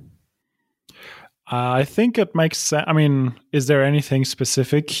be? I think it makes sense. I mean, is there anything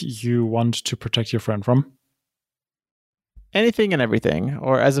specific you want to protect your friend from? Anything and everything,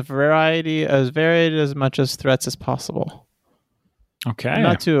 or as varied as much as threats as possible. Okay. I'm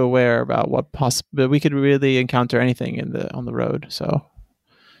not too aware about but we could really encounter anything on the road. So,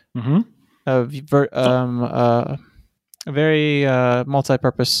 a very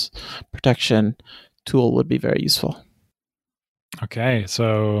multi-purpose protection tool would be very useful. Okay,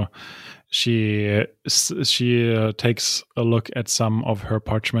 so she takes a look at some of her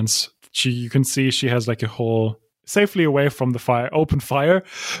parchments. You can see she has like a hole safely away from the open fire,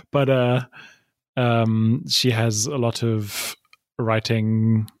 but she has a lot of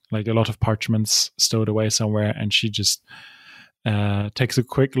writing, like a lot of parchments stowed away somewhere, and she just takes a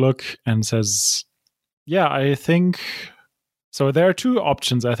quick look and says, yeah, I think so. There are two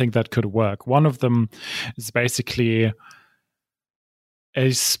options I think that could work. One of them is basically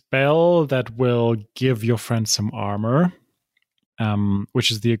a spell that will give your friend some armor,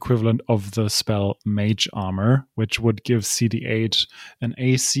 which is the equivalent of the spell Mage Armor, which would give CD8 an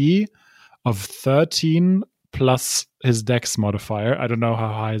AC of 13 plus his dex modifier. I don't know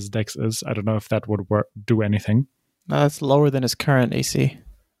how high his dex is. I don't know if that would do anything. That's lower than his current AC.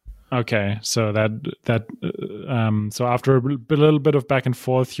 Okay, so so after a little bit of back and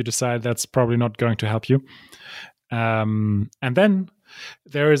forth, you decide that's probably not going to help you. And then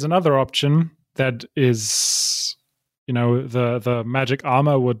there is another option that is, the magic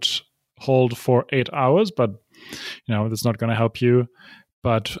armor would hold for 8 hours, but that's not going to help you.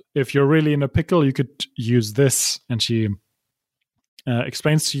 But if you're really in a pickle, you could use this. And she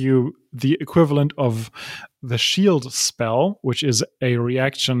explains to you the equivalent of the shield spell, which is a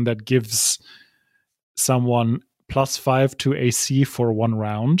reaction that gives someone +5 to AC for 1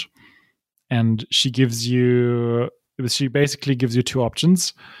 round. and she basically gives you two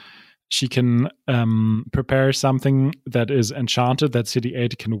options. She can prepare something that is enchanted that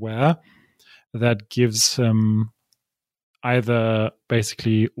CD8 can wear, that gives either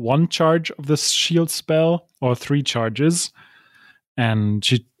basically 1 charge of this shield spell or 3 charges. And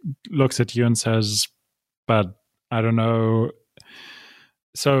she looks at you and says, but I don't know.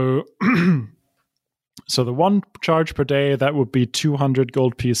 So so the 1 charge per day, that would be 200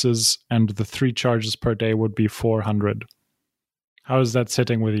 gold pieces, and the 3 charges per day would be 400. How is that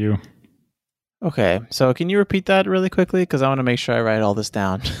sitting with you? Okay, so can you repeat that really quickly? Because I want to make sure I write all this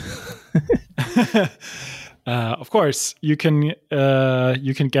down. Of course, you can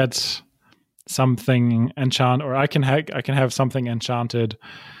get something enchanted, or I can have something enchanted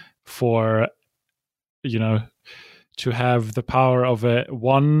for, to have the power of a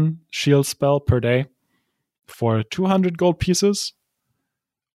 1 shield spell per day for 200 gold pieces,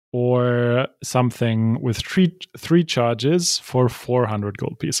 or something with 3 charges for 400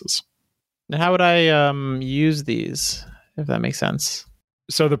 gold pieces. And how would I use these, if that makes sense?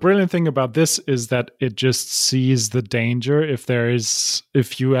 So the brilliant thing about this is that it just sees the danger. If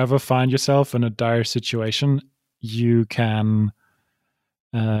you ever find yourself in a dire situation, you can,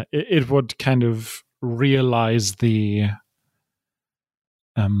 it would kind of realize the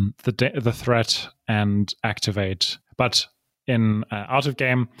threat and activate. But in out of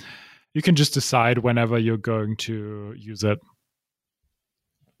game, you can just decide whenever you're going to use it.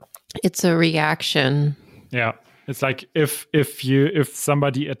 It's a reaction. Yeah. It's like if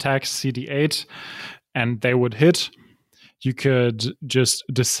somebody attacks CD8 and they would hit, you could just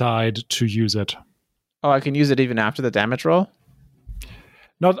decide to use it. Oh, I can use it even after the damage roll?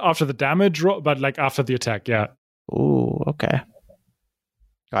 Not after the damage roll, but like after the attack, yeah. Ooh, okay.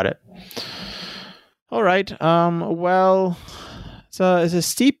 Got it. All right. Well, it's a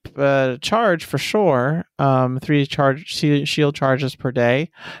steep charge for sure. 3 shield charges per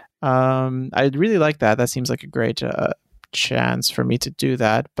day. I'd really like that. That seems like a great chance for me to do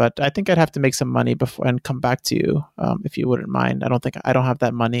that. But I think I'd have to make some money before and come back to you, if you wouldn't mind. I don't have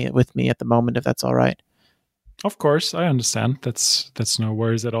that money with me at the moment, if that's all right. Of course, I understand. That's no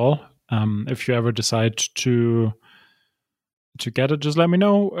worries at all. If you ever decide to get it, just let me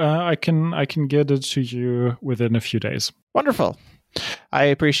know. I can get it to you within a few days. Wonderful. I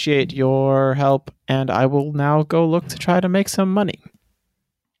appreciate your help, and I will now go look to try to make some money.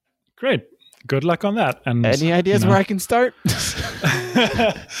 Great. Good luck on that. And any ideas where I can start?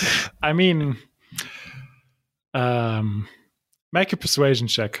 I mean, make a persuasion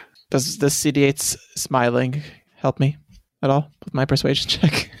check. Does CD8's smiling help me at all with my persuasion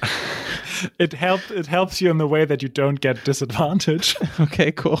check? It helps you in the way that you don't get disadvantage.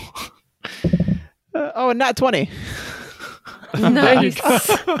 Okay, cool. And not 20. Nice.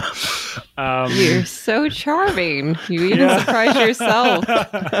 You're so charming. You even surprise yourself.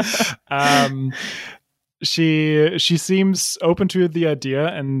 She seems open to the idea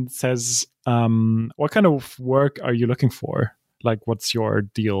and says, what kind of work are you looking for? Like, what's your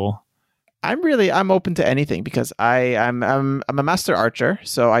deal? I'm open to anything because I'm a master archer.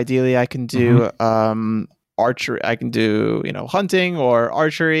 So ideally I can do archery. I can do, hunting or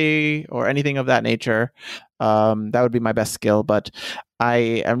archery or anything of that nature. That would be my best skill, but I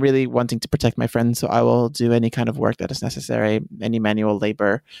am really wanting to protect my friends, so I will do any kind of work that is necessary, any manual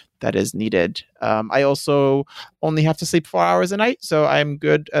labor that is needed. I also only have to sleep 4 hours a night, so I'm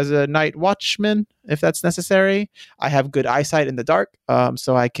good as a night watchman if that's necessary. I have good eyesight in the dark,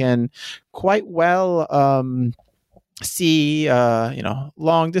 so I can quite well see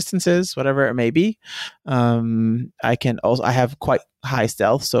long distances, whatever it may be. I have quite high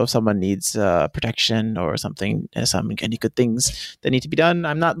stealth, so if someone needs protection or something, any good things that need to be done,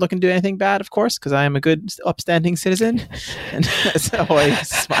 I'm not looking to do anything bad, of course, because I am a good upstanding citizen. And so he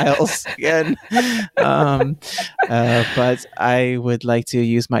smiles again. But I would like to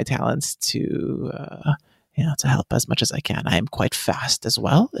use my talents to help as much as I can. I am quite fast as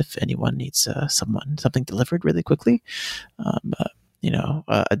well. If anyone needs something delivered really quickly,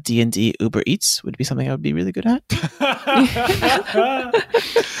 a D&D Uber Eats would be something I would be really good at.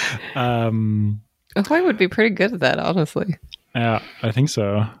 I would be pretty good at that, honestly. Yeah, I think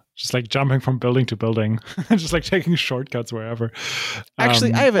so. Just like jumping from building to building, just like taking shortcuts wherever.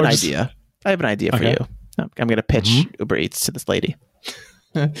 Actually, I have an idea. I have an idea for you. I'm going to pitch Uber Eats to this lady.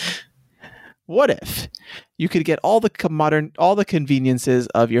 What if you could get all the conveniences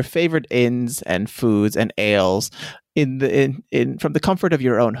of your favorite inns and foods and ales from the comfort of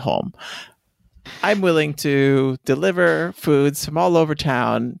your own home? I'm willing to deliver foods from all over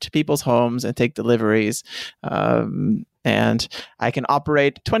town to people's homes and take deliveries. and I can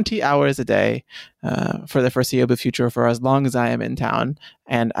operate 20 hours a day for the foreseeable future for as long as I am in town,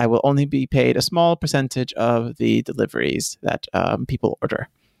 and I will only be paid a small percentage of the deliveries that people order.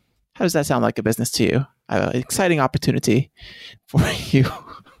 How does that sound like a business to you? An exciting opportunity for you.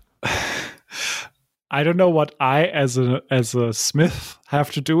 I don't know what I, as a smith,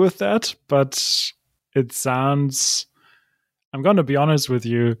 have to do with that, but it sounds. I'm going to be honest with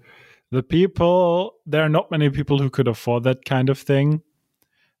you. There are not many people who could afford that kind of thing,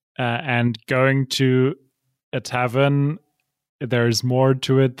 and going to a tavern, there is more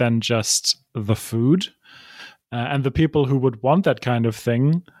to it than just the food, and the people who would want that kind of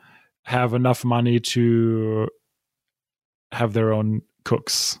thing have enough money to have their own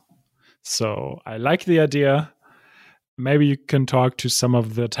cooks. So I like the idea. Maybe you can talk to some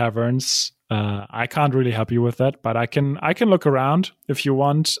of the taverns. I can't really help you with that, but I can look around if you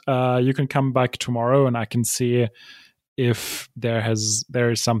want. You can come back tomorrow, and I can see if there is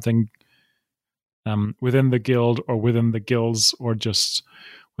something within the guild or within the guilds or just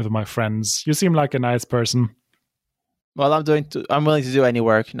with my friends. You seem like a nice person. Well, I'm willing to do any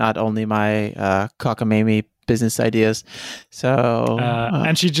work, not only my cockamamie business ideas. So,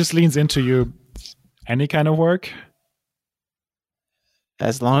 and she just leans into you. Any kind of work,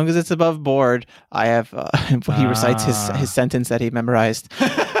 as long as it's above board. I have. He recites his sentence that he memorized.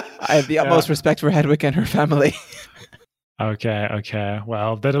 I have the utmost respect for Hedwig and her family. Okay.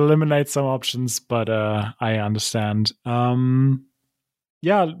 Well, that eliminates some options, but I understand.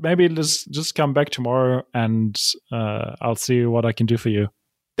 Yeah, maybe let's just come back tomorrow, and I'll see what I can do for you.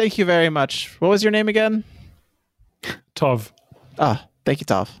 Thank you very much. What was your name again? Tov. Thank you,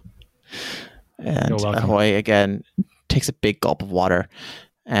 Tov. And You're welcome. Ahoy again takes a big gulp of water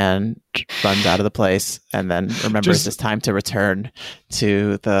and runs out of the place, and then remembers it's time to return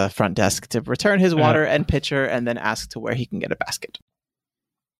to the front desk to return his water and pitcher, and then ask to where he can get a basket.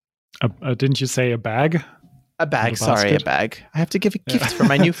 Didn't you say a bag? A bag, sorry, a bag. I have to give a gift for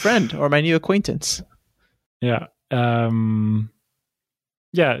my new friend or my new acquaintance. Yeah.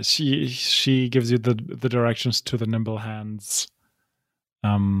 Yeah, she gives you the directions to the Nimble Hands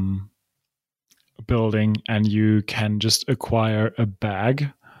building, and you can just acquire a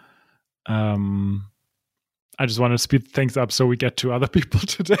bag. I just want to speed things up so we get to other people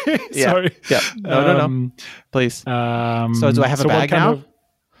today. Sorry. Yeah. No. Please. So do I have a bag now?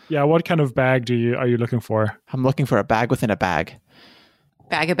 What kind of bag are you looking for? I'm looking for a bag within a bag.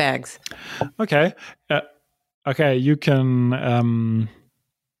 Bag of bags. Okay. Okay, you can...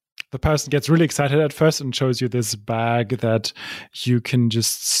 the person gets really excited at first and shows you this bag that you can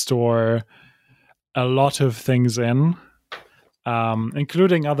just store a lot of things in,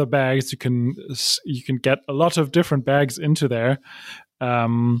 including other bags. You can get a lot of different bags into there.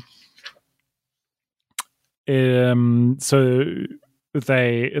 So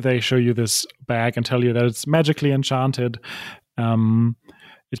they show you this bag and tell you that it's magically enchanted.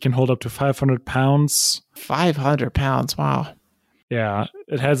 It can hold up to 500 pounds. 500 pounds, wow. Yeah,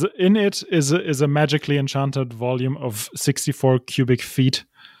 it has in it is a magically enchanted volume of 64 cubic feet,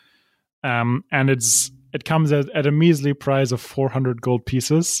 and it comes at a measly price of 400 gold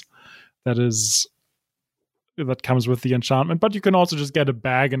pieces. That comes with the enchantment. But you can also just get a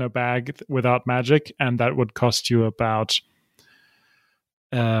bag in a bag without magic, and that would cost you about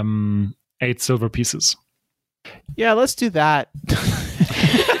 8 silver pieces. Yeah, let's do that.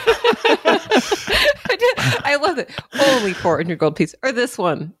 I love it. Only 400 gold pieces. Or this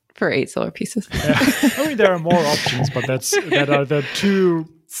one for 8 silver pieces. Yeah. I mean, there are more options, but that are the two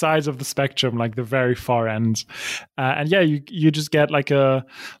sides of the spectrum, like the very far ends. And yeah, you just get like a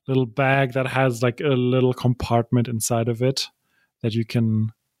little bag that has like a little compartment inside of it that you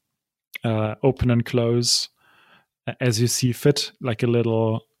can open and close as you see fit, like a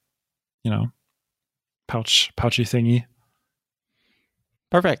little, pouchy thingy.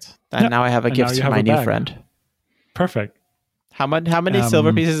 Perfect. And now I have a gift to my new friend. Perfect. How many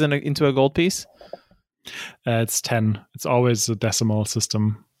silver pieces into a gold piece? It's 10. It's always a decimal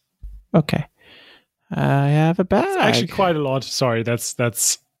system. Okay. I have a bag. It's actually quite a lot. Sorry, that's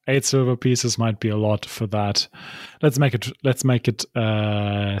 8 silver pieces might be a lot for that. Let's make it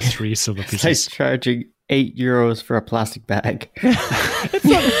 3 silver pieces. It's like charging €8 for a plastic bag. No.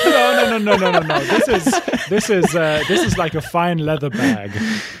 This is like a fine leather bag.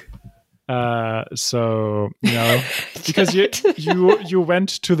 So because you went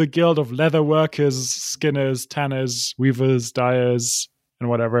to the guild of leather workers, skinners, tanners, weavers, dyers, and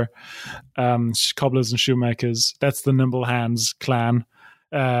whatever, cobblers and shoemakers. That's the Nimble Hands clan,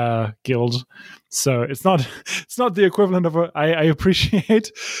 guild. So it's not the equivalent of a. I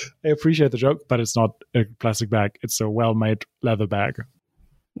appreciate the joke, but it's not a plastic bag. It's a well-made leather bag.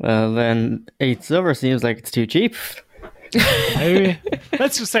 Well, then 8 silver seems like it's too cheap. Maybe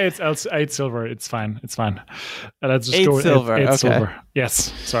let's just say it's 8 silver. It's fine. Let's just 8 go with silver. 8 Okay. silver.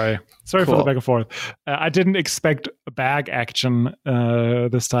 Yes. Sorry Cool. for the back and forth. I didn't expect a bag action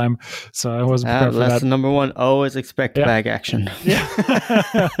this time, so I wasn't prepared for Lesson that. number 1: always expect Yeah. bag action. Yeah.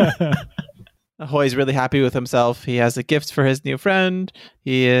 Ahoy's really happy with himself. He has a gift for his new friend.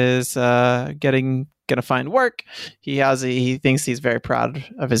 He is gonna find work. He thinks he's very proud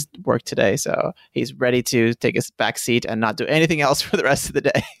of his work today, so he's ready to take his back seat and not do anything else for the rest of the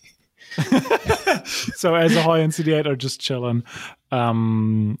day. So as Ahoy and CD8 are just chilling,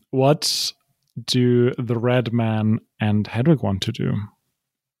 what do the Red Man and Hedwig want to do?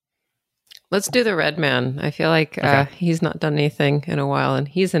 Let's do the Red Man. I feel like Okay. he's not done anything in a while, and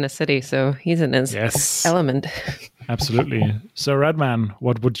he's in a city, so he's in his Yes. element. Absolutely. So Red Man,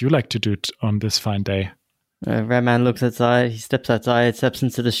 what would you like to do on this fine day? Red Man looks outside, he steps outside, steps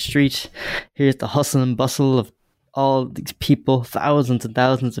into the street. Here's the hustle and bustle of all these people, thousands and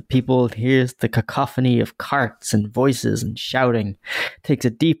thousands of people. Here's the cacophony of carts and voices and shouting. Takes a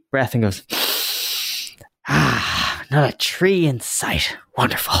deep breath and goes, not a tree in sight.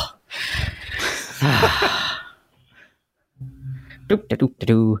 Wonderful.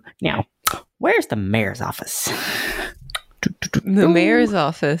 Doop-da-doop-da-doo. Now, where's the mayor's office? The mayor's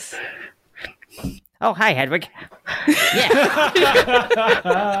office. Oh, hi, Hedwig. Yeah.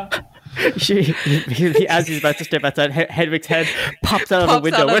 As he's about to step outside, Hedwig's head pops out of the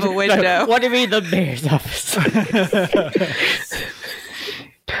window. out of a window. What do you mean, the mayor's office?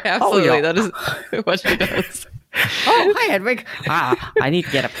 Absolutely, yeah. that is what she does. Oh, hi, Hedwig. I need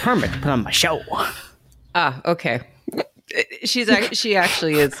to get a permit to put on my show. Okay. She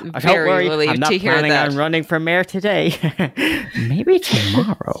actually is Don't very worry, I'm relieved not to hear planning that. on running for mayor today. Maybe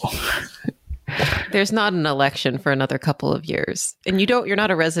tomorrow. There's not an election for another couple of years, and you're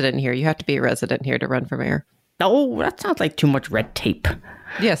not a resident here. You have to be a resident here to run for mayor. No, that sounds like too much red tape.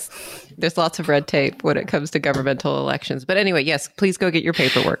 Yes, there's lots of red tape when it comes to governmental elections. But anyway, yes, please go get your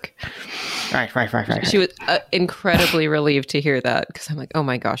paperwork. Right. She was incredibly relieved to hear that, because I'm like, oh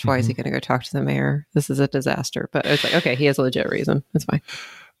my gosh, why is he going to go talk to the mayor? This is a disaster. But I was like, okay, he has a legit reason. It's fine.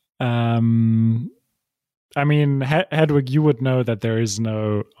 I mean, Hedwig, you would know that there is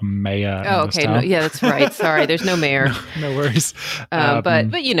no mayor. Oh, in this okay. town. No, yeah, that's right. Sorry, there's no mayor. No worries.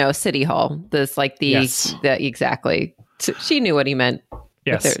 But you know, City Hall. This like Yes. the exactly. So she knew what he meant.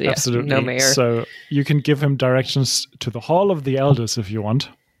 Yes, There- yeah, absolutely. no mayor. So you can give him directions to the Hall of the Elders if you want.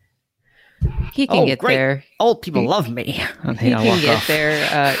 He can get great. there. Old people love me. And He I'll can walk get off.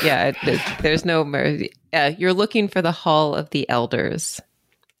 there. There's no. You're looking for the Hall of the Elders,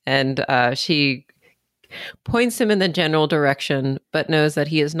 and she points him in the general direction, but knows that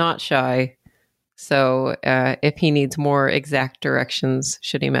he is not shy. So if he needs more exact directions,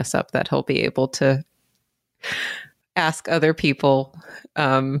 should he mess up, that he'll be able to ask other people,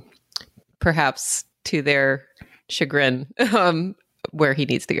 perhaps to their chagrin, where he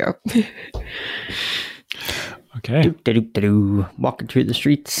needs to go. Okay. Doop-da-doop-da-doo. Walking through the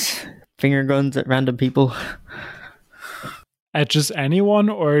streets, finger guns at random people. At just anyone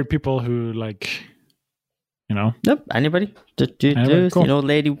or people who like, you know? Nope, anybody. Anybody, cool. You know,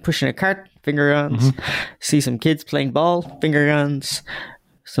 lady pushing a cart, finger guns. See some kids playing ball, finger guns.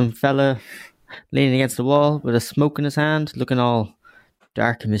 Some fella leaning against the wall with a smoke in his hand, looking all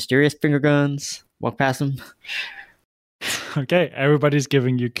dark and mysterious, finger guns. Walk past him. Okay, everybody's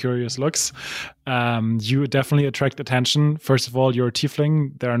giving you curious looks. You definitely attract attention. First of all, you're a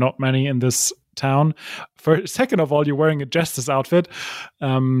tiefling. There are not many in this town. Second of all, you're wearing a jester's outfit.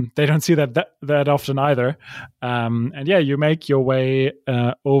 They don't see that often either. And yeah, you make your way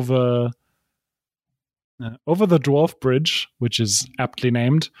over the Dwarf Bridge, which is aptly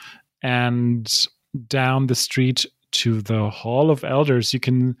named, and down the street to the Hall of Elders. You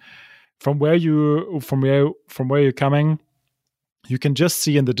can, from where you're coming, you can just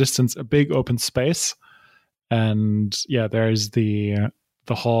see in the distance a big open space, and yeah, there is the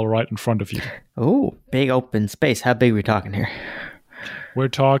hall right in front of you. Oh, big open space. How big are we talking here? We're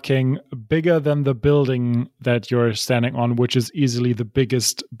talking bigger than the building that you're standing on, which is easily the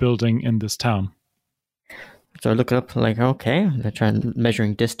biggest building in this town. So I look up like, okay, they're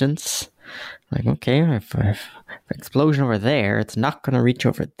measuring distance. Like, okay, if an explosion over there, it's not going to reach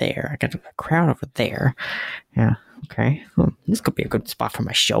over there. I got a crowd over there. Yeah, okay. Well, this could be a good spot for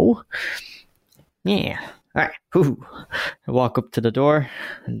my show. Yeah. All right. Whew. I walk up to the door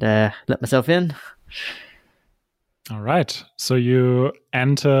and let myself in. All right. So you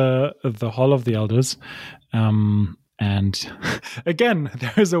enter the Hall of the Elders. And again,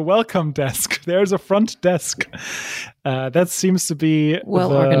 there's a welcome desk. There's a front desk. That seems to be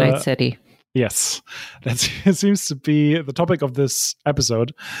Well-organized city. Yes, that seems to be the topic of this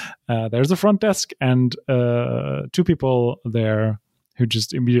episode. There's a front desk and 2 people there who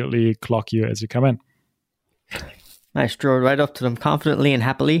just immediately clock you as you come in. I stroll right up to them confidently and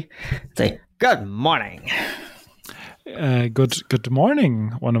happily. Say, "Good morning." Good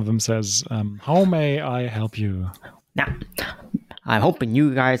morning, one of them says. How may I help you? Now, I'm hoping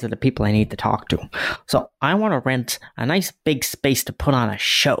you guys are the people I need to talk to. So I want to rent a nice big space to put on a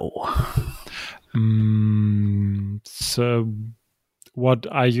show. So what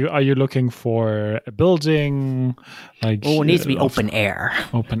are you looking for? A building? Like, it needs to be open air.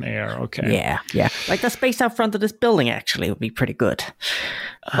 Open air, okay. Yeah. Like the space out front of this building actually would be pretty good.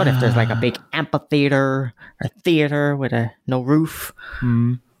 What if there's like a big amphitheater or theater with no roof?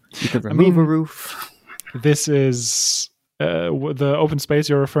 You could remove a roof. This is the open space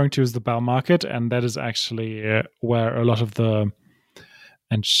you're referring to is the Bell Market, and that is actually where a lot of the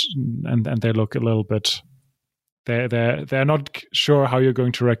and they look a little bit. They're not sure how you're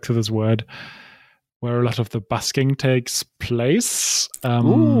going to react to this word. Where a lot of the busking takes place.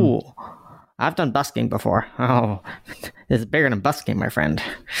 Ooh, I've done busking before. Oh, it's bigger than busking, my friend.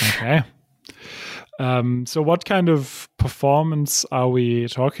 Okay. So what kind of performance are we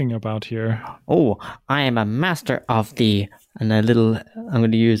talking about here? Oh, I am a master of I'm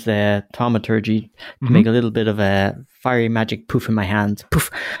going to use the thaumaturgy to make a little bit of a fiery magic poof in my hands.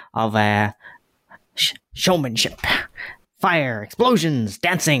 Poof of showmanship. Fire, explosions,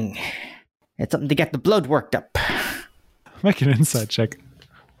 dancing. It's something to get the blood worked up. Make an insight check.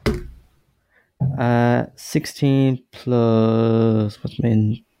 16 plus... What's my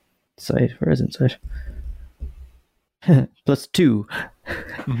insight? Where is insight? Plus 2.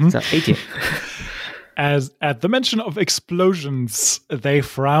 So 18. As at the mention of explosions, they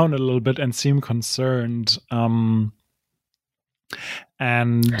frown a little bit and seem concerned.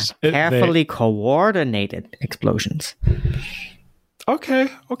 And carefully coordinated explosions. Okay.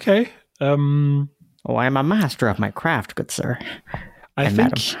 Oh, I am a master of my craft, good sir. I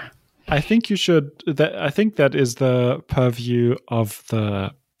think you should. I think that is the purview of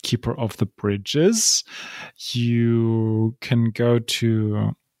the Keeper of the Bridges. You can go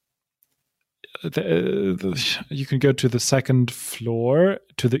to the second floor,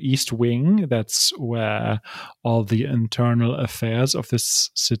 to the east wing. That's where all the internal affairs of this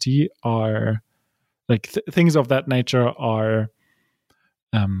city are, like things of that nature are.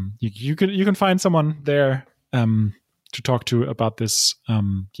 You can find someone there to talk to about this.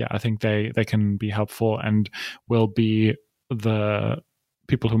 I think they can be helpful and will be the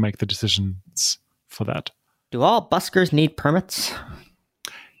people who make the decisions for that. Do all buskers need permits?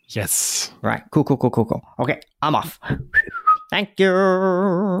 Yes. Right. Cool. Okay, I'm off. Thank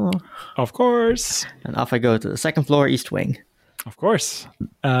you. Of course. And off I go to the second floor, east wing. Of course.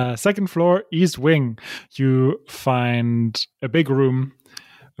 Second floor, east wing. You find a big room,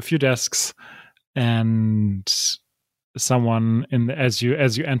 a few desks, and someone as you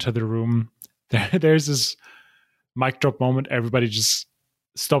enter the room. There's this mic drop moment. Everybody just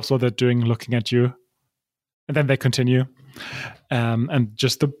stops what they're doing, looking at you, and then they continue. And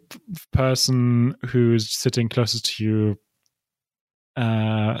just the person who's sitting closest to you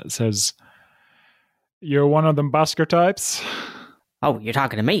says, "You're one of them busker types?" Oh, you're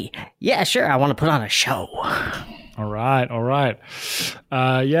talking to me? Yeah, sure. I want to put on a show. All right.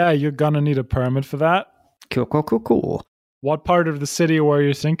 You're gonna need a permit for that. Cool. What part of the city were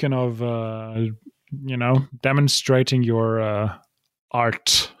you thinking of, demonstrating your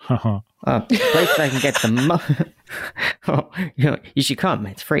art? Place I can get the you should come.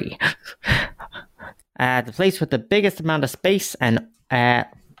 It's free. The place with the biggest amount of space and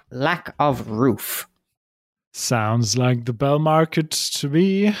lack of roof. Sounds like the Bell Market to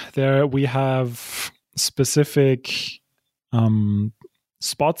me. There we have specific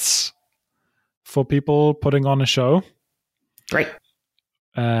spots for people putting on a show. Great.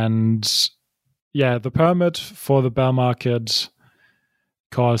 And the permit for the Bell Market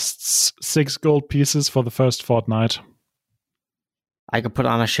costs 6 gold pieces for the first fortnight. I could put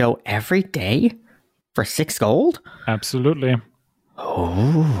on a show every day for 6 gold? Absolutely.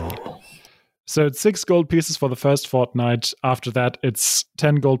 Oh. So it's 6 gold pieces for the first fortnight. After that, it's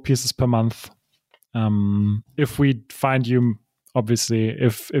 10 gold pieces per month. If we find you, obviously,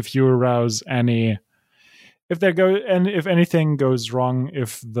 if you arouse any, if anything goes wrong,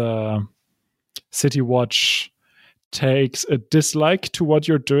 if the City Watch takes a dislike to what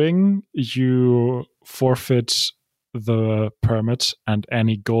you're doing, you forfeit the permit and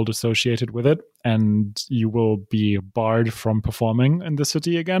any gold associated with it, and you will be barred from performing in the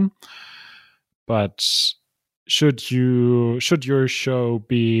city again. But should your show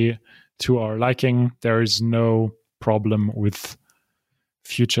be to our liking, there is no problem with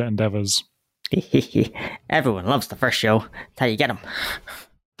future endeavors. Everyone loves the first show. That's how you get them.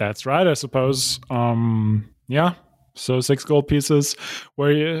 That's right, I suppose. Yeah. So 6 gold pieces.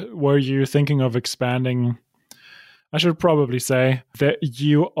 Were you thinking of expanding? I should probably say that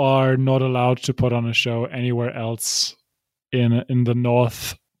you are not allowed to put on a show anywhere else in the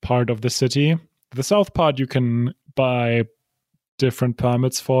north part of the city. The south part you can buy different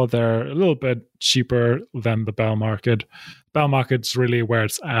permits for. They're a little bit cheaper than the Bell Market. Bell Market's really where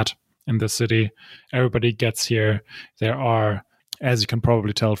it's at in the city. Everybody gets here. There are, as you can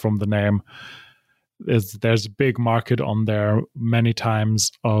probably tell from the name, there's a big market on there many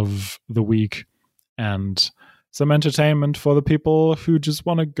times of the week, and some entertainment for the people who just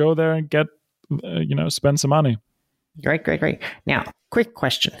want to go there and get, spend some money. Great. Now, quick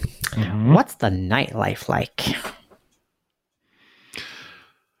question. Mm-hmm. What's the nightlife like?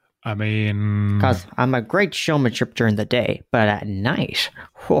 I mean... Because I'm a great showmanship during the day, but at night,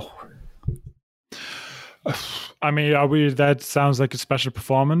 whoa. I mean, that sounds like a special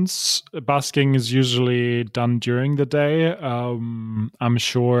performance. Busking is usually done during the day. I'm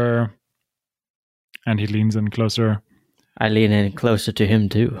sure... And he leans in closer. I lean in closer to him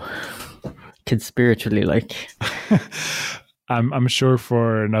too. Conspiratorially, like. I'm sure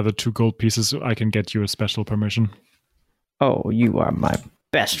for another 2 gold pieces, I can get you a special permission. Oh, you are my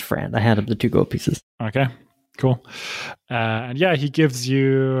best friend. I hand up the 2 gold pieces. Okay, cool. And yeah, he gives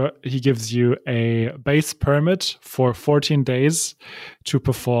you a base permit for 14 days to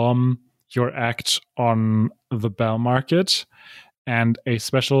perform your act on the Bell Market, and a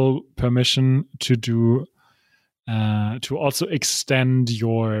special permission to do to also extend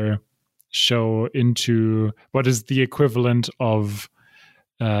your show into what is the equivalent of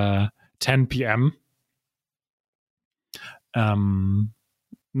 10 p.m.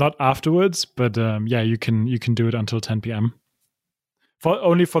 Not afterwards, but yeah, you can do it until 10 p.m.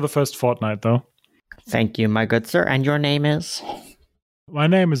 Only for the first fortnight, though. Thank you, my good sir. And your name is? My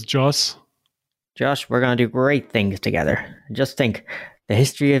name is Josh. Josh, we're going to do great things together. Just think, the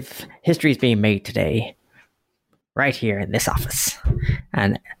history is being made today, right here in this office.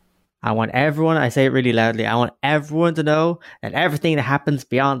 And I want everyone, I say it really loudly, I want everyone to know that everything that happens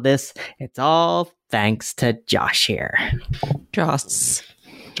beyond this, it's all thanks to Josh here. Josh,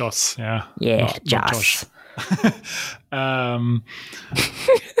 yeah. Yeah, not Josh. At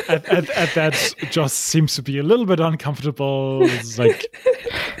that, Josh seems to be a little bit uncomfortable. It's like...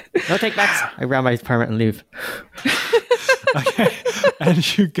 No take backs. I grab my permit and leave. Okay,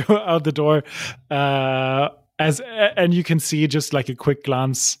 and you go out the door, and you can see just like a quick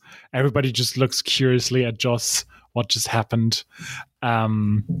glance. Everybody just looks curiously at Joss. What just happened?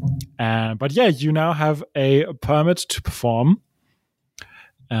 But yeah, you now have a permit to perform,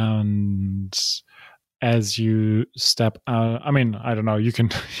 and as you step out, I mean, I don't know. You can,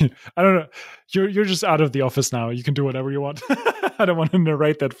 I don't know. You're just out of the office now. You can do whatever you want. I don't want to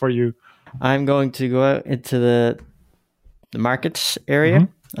narrate that for you. I'm going to go out into the market area.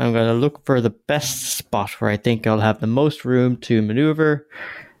 Mm-hmm. I'm going to look for the best spot where I think I'll have the most room to maneuver,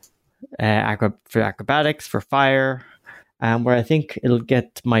 for acrobatics, for fire, and where I think it'll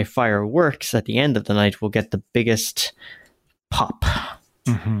get my fireworks at the end of the night will get the biggest pop.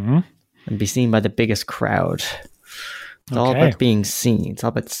 Mm-hmm. And be seen by the biggest crowd. It's all about being seen. It's all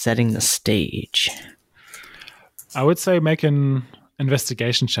about setting the stage. I would say make an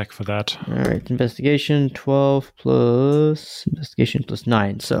investigation check for that. All right, investigation 12 plus investigation plus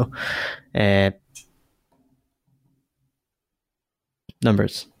 9. So,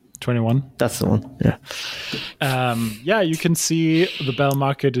 numbers. 21. That's the one. Yeah. Yeah, you can see the Bell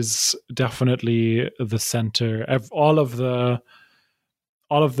Market is definitely the center of all of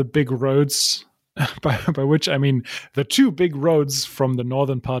the big roads, by which I mean the 2 big roads from the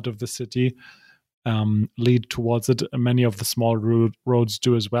northern part of the city lead towards it. Many of the small roads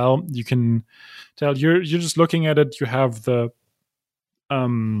do as well. You can tell you're just looking at it. You have the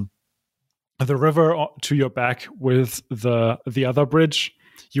river to your back with the other bridge.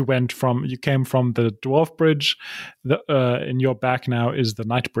 You came from the Dwarf Bridge. In your back now is the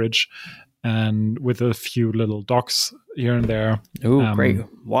Night Bridge, and with a few little docks here and there. Ooh, great.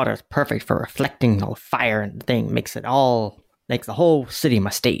 Water's perfect for reflecting all the fire and the thing. Makes the whole city my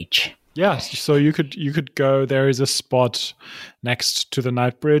stage. Yeah, so you could go. There is a spot next to the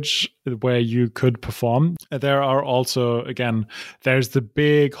night bridge where you could perform. There are also, again, there's the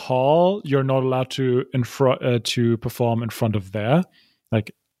big hall. You're not allowed to to perform in front of there,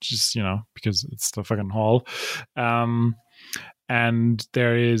 like just because it's the fucking hall. And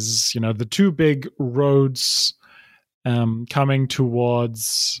there is the two big roads coming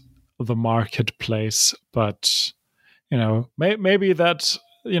towards the marketplace, but maybe that.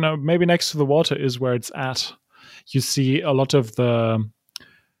 Maybe next to the water is where it's at. You see a lot of the,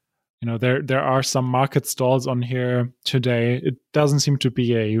 there are some market stalls on here today. It doesn't seem to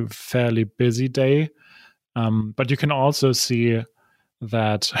be a fairly busy day, but you can also see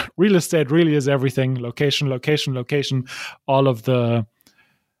that real estate really is everything. Location, location, location. All of the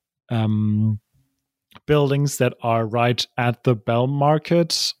buildings that are right at the Bell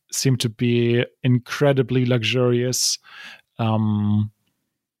Market seem to be incredibly luxurious.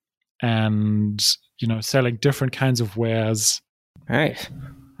 And selling different kinds of wares. All right,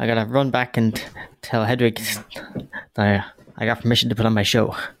 I gotta run back and tell Hedwig that I got permission to put on my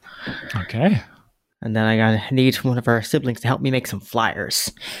show. Okay. And then I gotta need one of our siblings to help me make some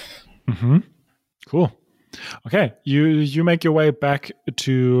flyers. Mm-hmm. Cool. Okay, you make your way back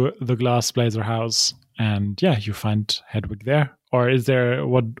to the Glass Blazer house, and you find Hedwig there. Or is there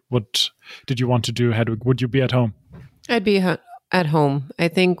what did you want to do, Hedwig? Would you be at home? I'd be at home. I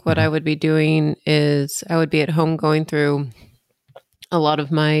think what I would be doing is I would be at home going through a lot of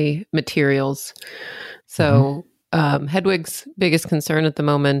my materials. So Hedwig's biggest concern at the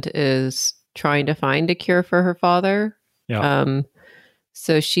moment is trying to find a cure for her father. Yeah.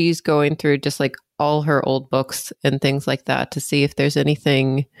 So she's going through just like all her old books and things like that to see if there's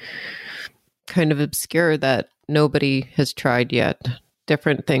anything kind of obscure that nobody has tried yet.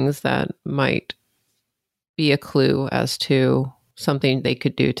 Different things that might be a clue as to something they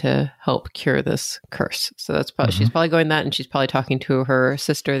could do to help cure this curse. So that's probably she's probably going that, and she's probably talking to her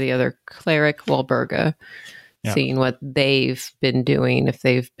sister, the other cleric, Walburga, seeing what they've been doing, if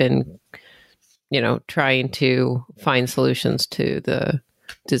they've been, trying to find solutions to the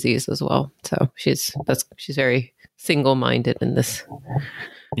disease as well. So she's very single-minded in this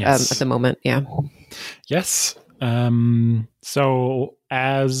at the moment. Yeah. Yes. So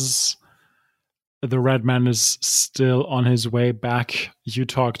as the red man is still on his way back, you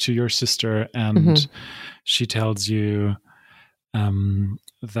talk to your sister, and she tells you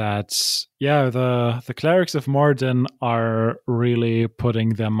that the clerics of Morden are really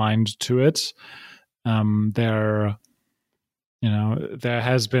putting their mind to it. There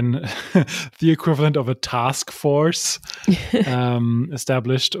has been the equivalent of a task force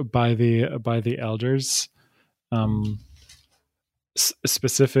established by the elders.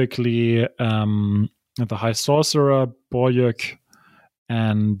 Specifically, the High Sorcerer, Borjuk,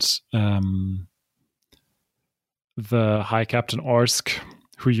 and the High Captain Orsk,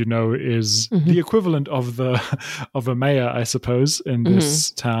 who is the equivalent of a mayor, I suppose, in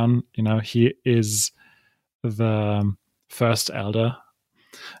this town. He is the first elder.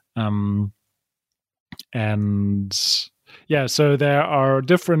 So there are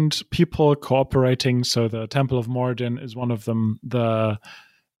different people cooperating. So the Temple of Morden is one of them. The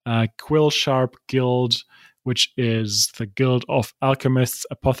Quill Sharp Guild, which is the guild of alchemists,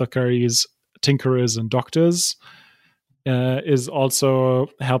 apothecaries, tinkerers, and doctors, is also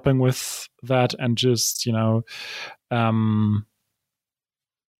helping with that, and just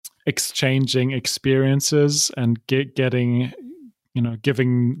exchanging experiences and getting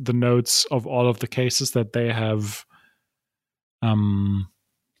giving the notes of all of the cases that they have come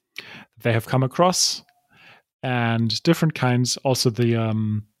across, and different kinds. Also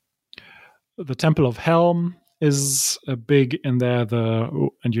the Temple of Helm is big in there.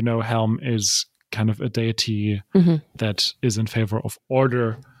 Helm is kind of a deity that is in favor of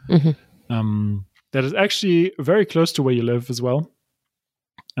order. That is actually very close to where you live as well.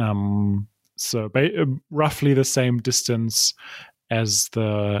 So roughly the same distance as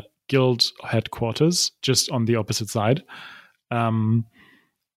the guild headquarters, just on the opposite side.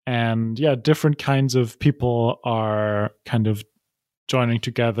 Different kinds of people are kind of joining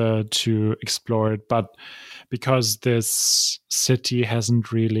together to explore it. But because this city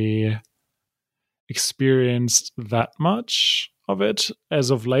hasn't really experienced that much of it as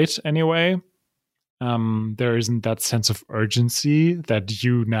of late anyway, there isn't that sense of urgency that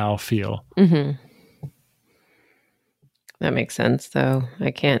you now feel. That makes sense, though. I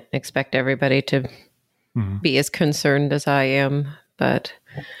can't expect everybody to be as concerned as I am, but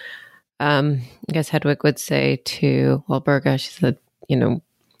I guess Hedwig would say to Walburga, she said,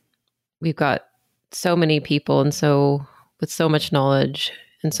 we've got so many people and with so much knowledge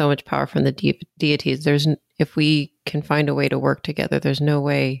and so much power from the deities. If we can find a way to work together, there's no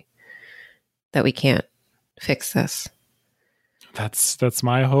way that we can't fix this. That's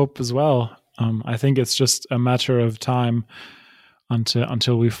my hope as well. I think it's just a matter of time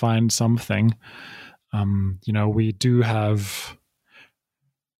until we find something. We do have,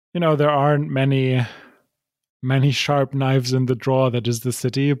 there aren't many sharp knives in the drawer that is the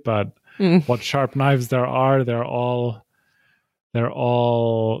city, but what sharp knives there are, they're all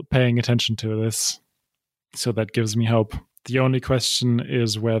paying attention to this. So that gives me hope. The only question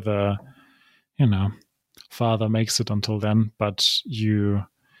is whether, Father makes it until then, but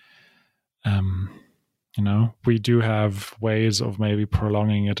we do have ways of maybe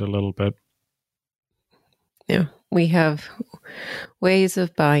prolonging it a little bit. Yeah, we have ways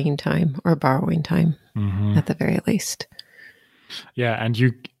of buying time or borrowing time at the very least. Yeah, and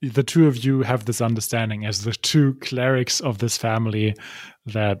the two of you have this understanding as the two clerics of this family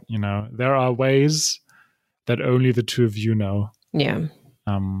that, there are ways that only the two of you know. Yeah.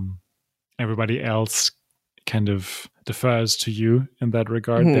 Everybody else kind of defers to you in that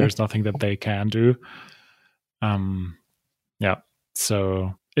regard. There's nothing that they can do.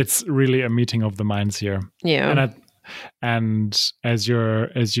 So it's really a meeting of the minds here. Yeah. And as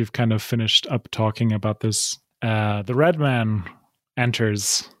you've kind of finished up talking about this, the red man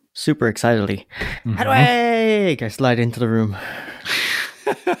enters super excitedly. Hedwig! I slide into the room.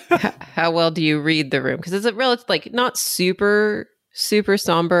 How well do you read the room? Because it's a relative, not super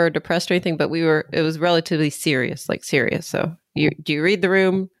somber or depressed or anything, but it was relatively serious. So do you read the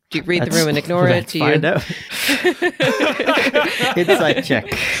room? Do you read the room and ignore it? Do you find out? Insight check.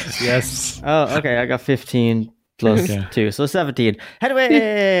 Yes. Oh, okay. I got 15 plus 2, so 17.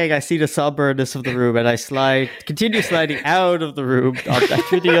 Hedwig! I see the somberness of the room, and I continue sliding out of the room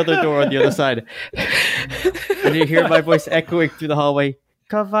through the other door on the other side. And you hear my voice echoing through the hallway.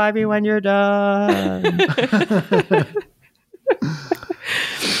 Come find me when you're done.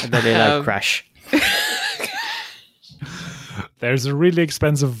 And then they crash. There's a really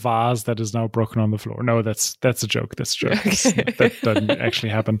expensive vase that is now broken on the floor. No, that's a joke. That's a joke. Okay. That doesn't actually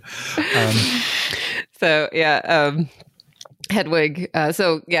happen. Hedwig.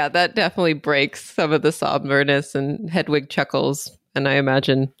 That definitely breaks some of the somberness, and Hedwig chuckles, and I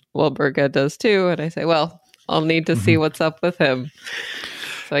imagine Wilburga does too. And I say, well, I'll need to see what's up with him.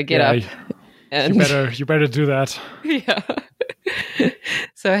 So I get up. And you better do that. Yeah.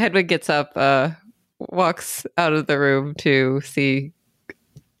 So Hedwig gets up, walks out of the room to see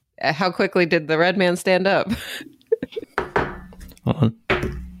how quickly did the red man stand up.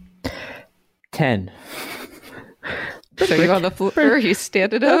 10. So you're on the floor, he's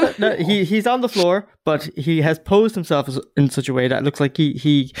standing up? No, he's on the floor, but he has posed himself in such a way that looks like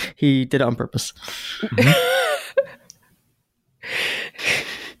he did it on purpose.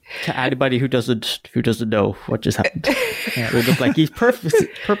 To anybody who doesn't know what just happened. It would look like he's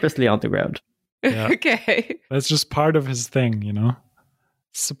purposely on the ground. Yeah. Okay. That's just part of his thing,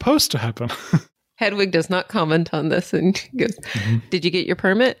 It's supposed to happen. Hedwig does not comment on this and goes, Did you get your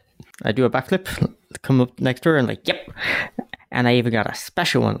permit? I do a backflip, come up next to her and yep. And I even got a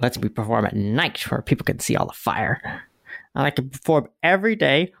special one that lets me perform at night where people can see all the fire. And I can perform every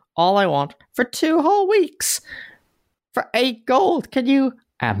day, all I want, for 2 whole weeks. For 8 gold. Can you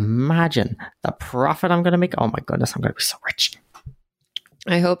imagine the profit I'm going to make? Oh my goodness, I'm going to be so rich.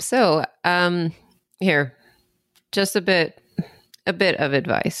 I hope so. Here, just a bit of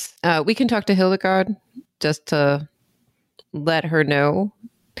advice. We can talk to Hildegard just to let her know.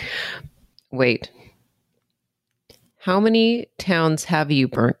 Wait. How many towns have you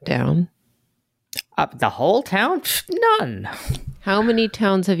burnt down? The whole town? None. How many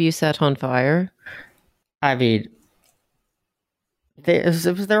towns have you set on fire? I mean, it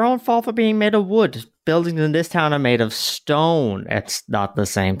was their own fault for being made of wood. Buildings in this town are made of stone. It's not the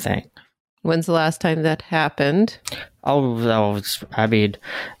same thing. When's the last time that happened? I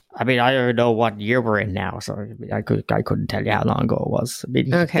mean, I don't know what year we're in now, so I couldn't tell you how long ago it was. I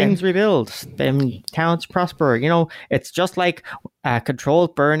mean, things rebuild, towns prosper. It's just like a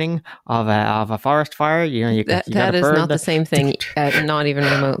controlled burning of a forest fire. That is not the same thing. Not even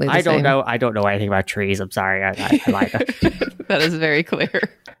remotely. I don't know anything about trees. I'm sorry. I lied. That is very clear.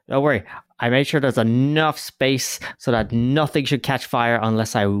 Don't worry. I made sure there's enough space so that nothing should catch fire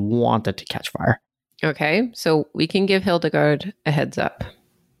unless I want it to catch fire. Okay, so we can give Hildegard a heads up.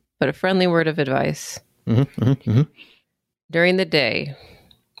 But a friendly word of advice. During the day,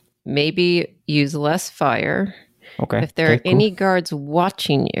 maybe use less fire. Okay. If there are any guards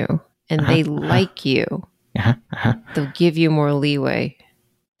watching you and they like you, they'll give you more leeway.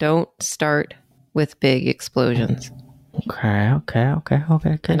 Don't start with big explosions. Okay.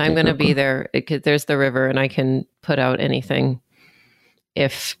 And I'm going to be there because there's the river and I can put out anything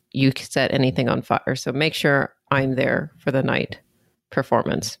if you set anything on fire. So make sure I'm there for the night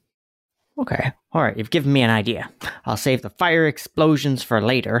performance. Okay. All right. You've given me an idea. I'll save the fire explosions for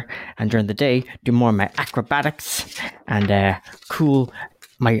later, and during the day, do more of my acrobatics and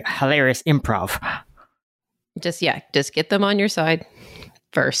my hilarious improv. Just get them on your side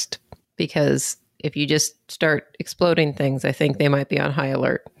first, because if you just start exploding things, I think they might be on high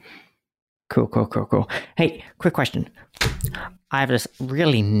alert. Cool. Hey, quick question. I have this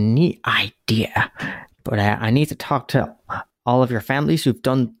really neat idea, but I need to talk to all of your families who've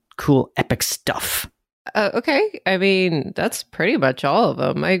done cool, epic stuff. Okay. I mean, that's pretty much all of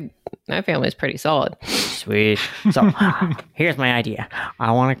them. My family's pretty solid. Sweet. So, here's my idea.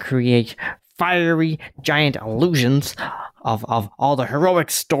 I want to create fiery, giant illusions of all the heroic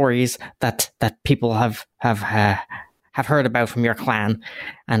stories that people have heard about from your clan,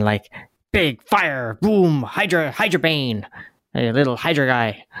 and like big fire, boom, Hydra Bane, a little Hydra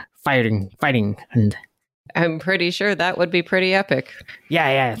guy fighting, and I'm pretty sure that would be pretty epic.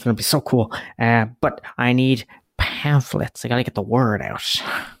 yeah, it's gonna be so cool. But I need pamphlets. I gotta get the word out.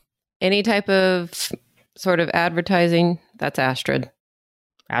 Any type of sort of advertising, that's Astrid.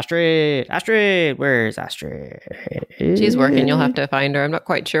 Astrid, where's Astrid? She's working. You'll have to find her. I'm not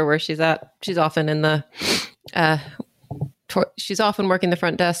quite sure where she's at. She's often in the she's often working the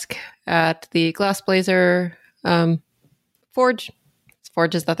front desk at the Glassblazer forge.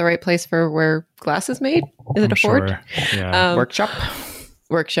 Forge, is that the right place for where glass is made? Is it a forge? Sure. Yeah.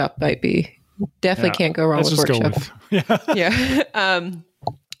 Workshop Might be. Definitely can't go wrong Let's with just workshop. go with,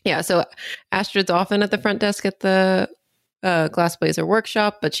 Yeah. So Astrid's often at the front desk at the Glassblazer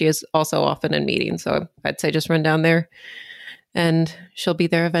workshop, but she is also often in meetings. So I'd say just run down there and she'll be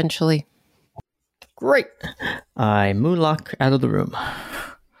there eventually. Great. I moonlock out of the room.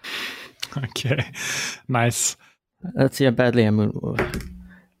 Okay. Nice. Let's see how badly I moonwalk.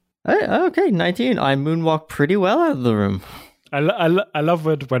 Okay, 19. I moonwalk pretty well out of the room. I love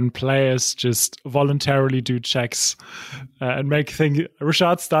it when players just voluntarily do checks and make things.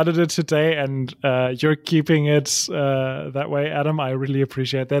 Rashad started it today, and you're keeping it that way, Adam. I really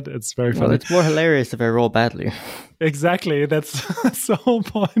appreciate that. It's very funny. Well, it's more hilarious if I roll badly. Exactly. That's the whole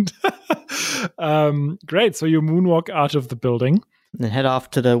point. Great. So you moonwalk out of the building. And head off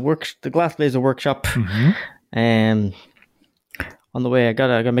to the Glassblazer workshop. Mm-hmm. And on the way, I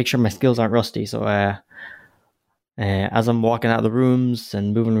gotta make sure my skills aren't rusty. So as I'm walking out of the rooms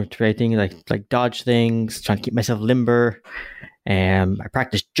and moving through things, like dodge things, trying to keep myself limber. I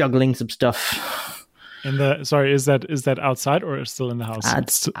practice juggling some stuff. Is that outside or still in the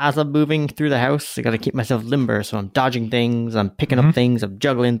house? As I'm moving through the house, I gotta keep myself limber. So I'm dodging things, I'm picking up things, I'm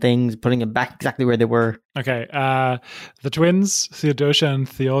juggling things, putting them back exactly where they were. Okay. The twins, Theodosia and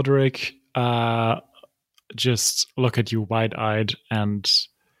Theodoric, just look at you wide-eyed, and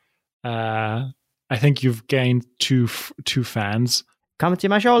I think you've gained two fans. Come to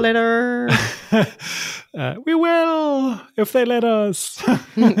my show later. We will if they let us.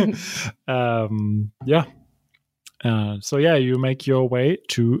 Yeah. So yeah, you make your way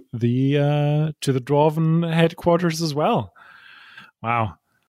to the Dwarven headquarters as well. Wow.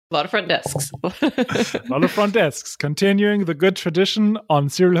 A lot of front desks. A lot of front desks. Continuing the good tradition on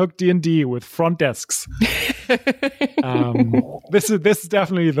Serial Hook D&D with front desks. This is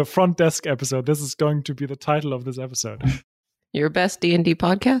definitely the front desk episode. This is going to be the title of this episode. Your best D&D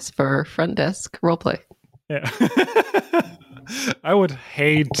podcast for front desk roleplay. Yeah. I would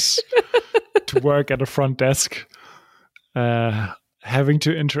hate to work at a front desk. Having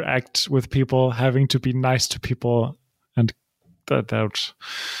to interact with people, having to be nice to people, and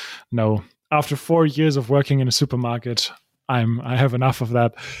no. After 4 years of working in a supermarket, I have enough of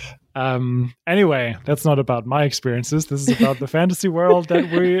that. Anyway, that's not about my experiences. This is about the fantasy world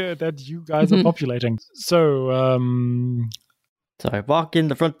that you guys are populating. So I walk in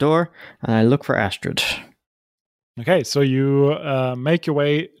the front door and I look for Astrid. Okay, so you make your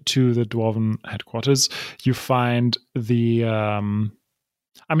way to the Dwarven headquarters. You find the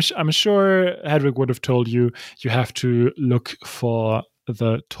I'm sure Hedwig would have told you have to look for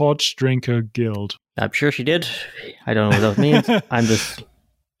the Torch Drinker Guild. I'm sure she did. I don't know what that means. I'm just...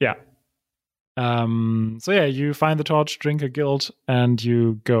 Yeah. So yeah, you find the Torch Drinker Guild and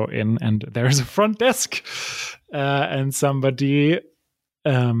you go in, and there's a front desk. And somebody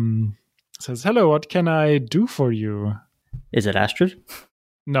says, "Hello, what can I do for you?" Is it Astrid?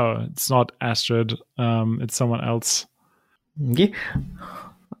 No, it's not Astrid. It's someone else. Okay.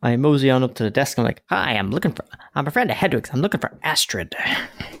 I mosey on up to the desk. I'm like, "Hi, I'm a friend of Hedwig's. I'm looking for Astrid."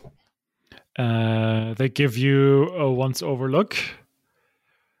 They give you a once over look.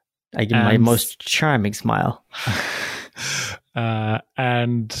 I give my most charming smile.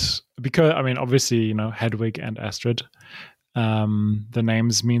 And because, I mean, obviously, you know, Hedwig and Astrid, the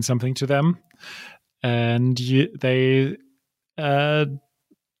names mean something to them. And they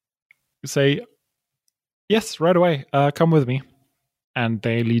say, yes, right away, come with me. And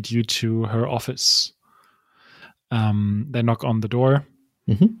they lead you to her office. They knock on the door.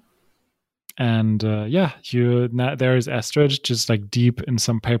 Mm-hmm. And there is Astrid, just like deep in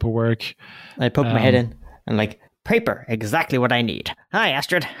some paperwork. I poke my head in and like, paper, exactly what I need. Hi,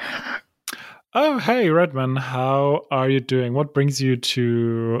 Astrid. Oh, hey, Redman. How are you doing? What brings you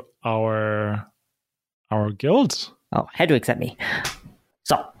to our guild? Oh, Hedwig sent me.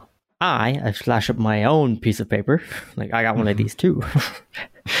 So, I flash up my own piece of paper. Like, I got one of these too.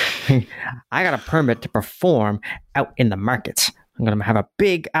 I got a permit to perform out in the markets. I'm going to have a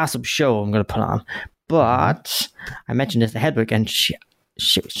big, awesome show I'm going to put on. But I mentioned this to Hedwig, and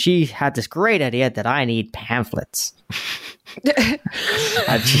she had this great idea that I need pamphlets.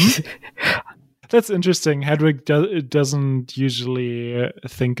 That's interesting. Hedwig doesn't usually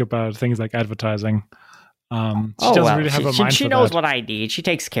think about things like advertising. She doesn't really have a mind she for knows that. what I need. She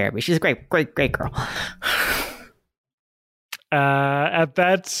takes care of me. She's a great girl. At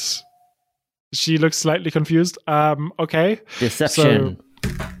that, she looks slightly confused. Okay. Deception.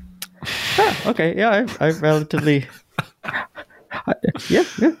 Okay. Yeah, I relatively.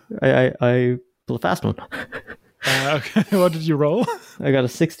 I pull a fast one. Okay. What did you roll? I got a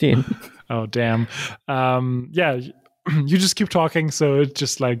 16. Oh, damn. You just keep talking, so it's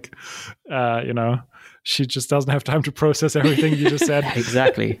just like, she just doesn't have time to process everything you just said.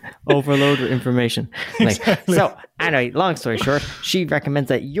 Exactly. Overload with information. Exactly. So, anyway, long story short, she recommends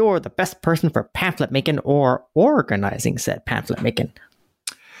that you're the best person for pamphlet making or organizing said pamphlet making.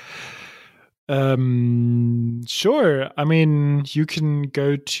 Sure. I mean, you can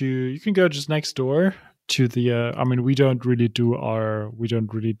go just next door to the we don't really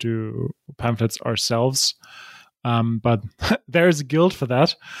do pamphlets ourselves. But there's a guild for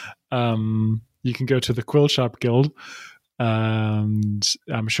that. You can go to the Quill Shop Guild, and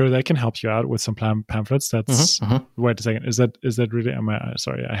I'm sure they can help you out with some pamphlets. That's wait a second. Is that really?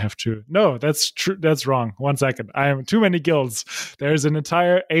 Sorry, I have to. No, that's true. That's wrong. 1 second. I am too many guilds. There's an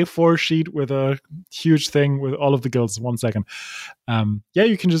entire A4 sheet with a huge thing with all of the guilds. 1 second.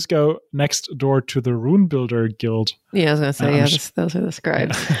 You can just go next door to the Rune Builder Guild. Yeah, I was gonna say those are the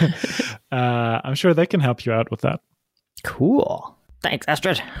scribes. I'm sure they can help you out with that. Cool. Thanks,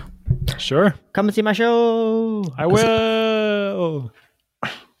 Astrid. Sure. Come and see my show. I will.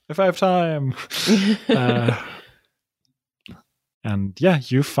 If I have time. And yeah,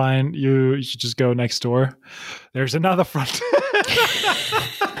 you just go next door. There's another front.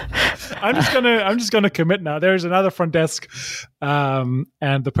 I'm just gonna commit now. There's another front desk. And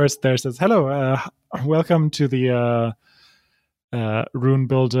the person there says, hello, welcome to the Rune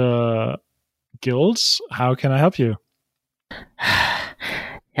Builder Guild. How can I help you?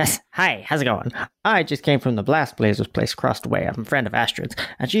 Yes, hi, how's it going? I just came from the Blast Blazers place across the way. I'm a friend of Astrid's,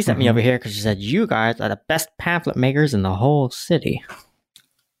 and she sent me over here because she said you guys are the best pamphlet makers in the whole city.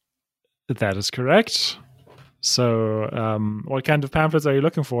 That is correct. So, what kind of pamphlets are you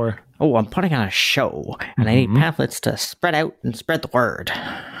looking for? Oh, I'm putting on a show, and I need pamphlets to spread out and spread the word.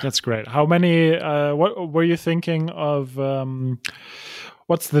 That's great. How many, what were you thinking of,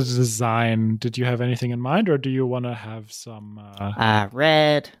 what's the design? Did you have anything in mind, or do you want to have some...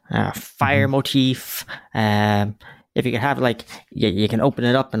 red, fire motif. If you could have, like, you can open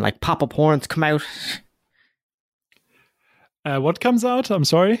it up and, like, pop-up horns come out. What comes out? I'm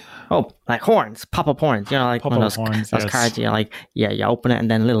sorry? Oh, like horns, pop-up horns. You know, like one of those horns, those cards, you open it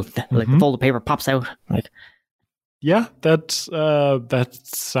and then a little, like, the folded paper pops out. Like, yeah, that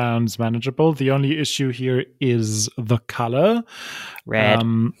sounds manageable. The only issue here is the color. Red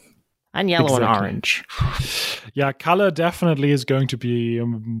and yellow and orange. Yeah, color definitely is going to be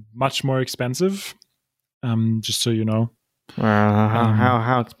much more expensive. Just so you know.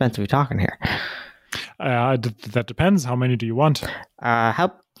 How expensive are we talking here? That depends. How many do you want?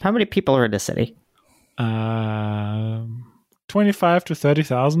 How many people are in the city? 25 to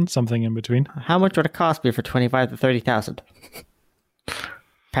 30,000, something in between. How much would it cost me for 25 to 30,000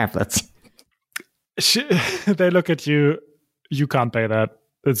 pamphlets? They look at you. You can't pay that.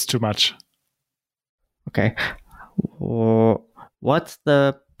 It's too much. Okay. What's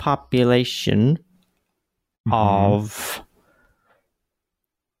the population of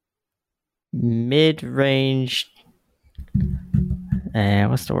mid-range?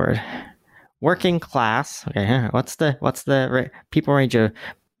 What's the word? Working class. Okay. What's the people range of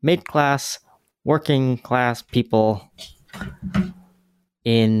mid-class, working class people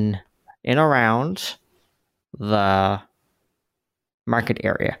in around the market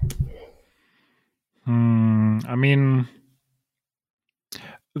area. I mean,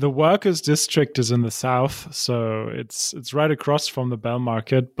 the workers' district is in the south, so it's right across from the Bell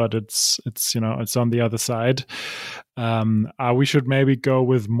Market, but it's it's on the other side. We should maybe go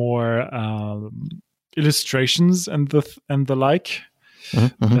with more illustrations and the like.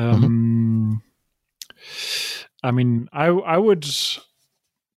 I mean, I would.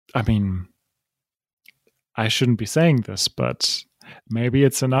 I mean, I shouldn't be saying this, but maybe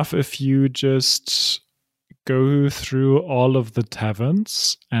it's enough if you just go through all of the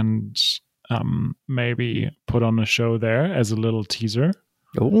taverns and maybe put on a show there as a little teaser.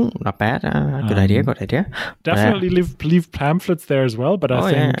 Oh, not bad. Good idea. Good idea. Definitely leave pamphlets there as well. But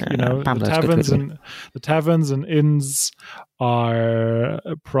I think the taverns and inns are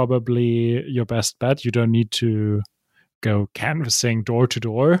probably your best bet. You don't need to go canvassing door to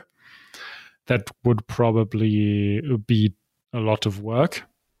door. That would probably be a lot of work.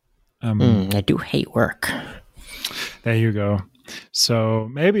 I do hate work. There you go. So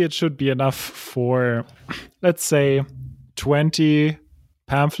maybe it should be enough for, let's say, 20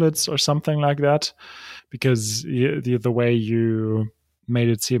 pamphlets or something like that, because the way you made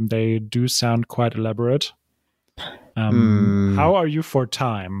it seem, they do sound quite elaborate. How are you for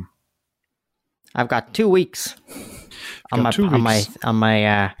time? I've got 2 weeks on my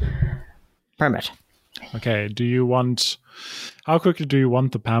permit. Okay. How quickly do you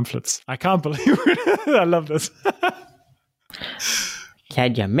want the pamphlets? I can't believe it. I love this.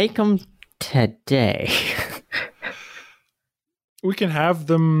 Can you make them today? We can have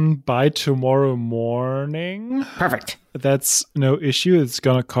them by tomorrow morning. Perfect. That's no issue. It's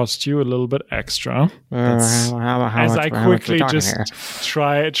gonna cost you a little bit extra. I quickly just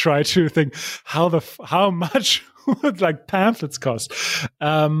try to think how much would like pamphlets cost.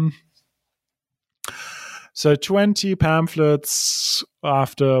 So 20 pamphlets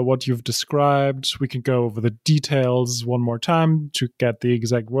after what you've described. We can go over the details one more time to get the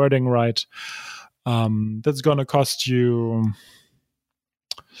exact wording right. That's going to cost you,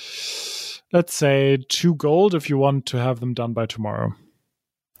 let's say, 2 gold if you want to have them done by tomorrow.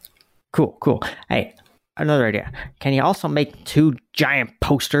 Cool. Hey, another idea. Can you also make 2 giant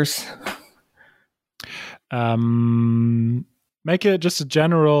posters? Make it just a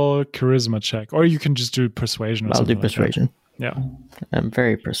general charisma check, or you can just do persuasion. I'll do persuasion. Yeah, I'm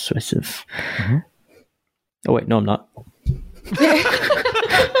very persuasive. Oh wait, no, I'm not.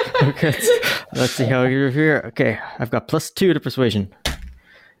 Okay, let's see how you're here. Okay, I've got +2 to persuasion.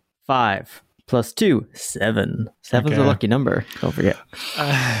 5 + 2, 7. 7's a lucky number. Don't forget.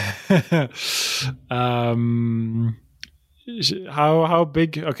 How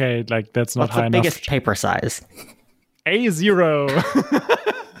big? Okay, like that's not What's high the enough. biggest paper size? A0.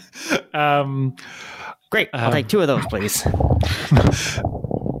 Great. I'll take 2 of those, please.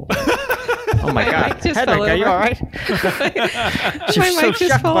 Oh my god. Hedrick, are you alright? She's so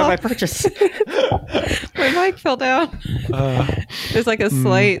shocked by my purchase. My mic fell down. There's like a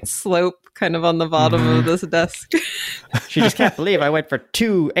slight slope kind of on the bottom of this desk. She just can't believe I went for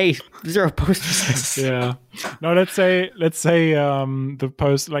 2 A0 posters. Yeah. No, let's say the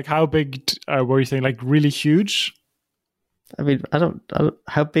post, like how big were you thinking? Like really huge? I mean, I don't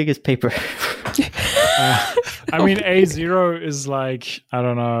how big is paper? I mean, A0 is like, I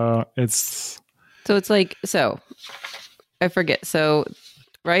don't know. It's like, I forget. So,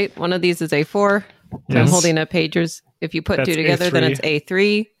 right? One of these is A4. So I'm holding up pages. If you put That's 2 together, A3. then it's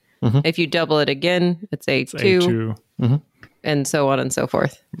A3. If you double it again, it's A2. And so on and so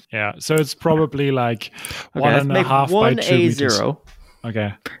forth. Yeah. So it's probably like 1.5 by 2 meters. A0.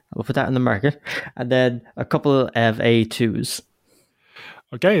 Okay. We'll put that in the market. And then a couple of A2s.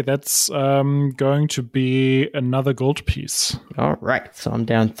 Okay, that's going to be another gold piece. All right. So I'm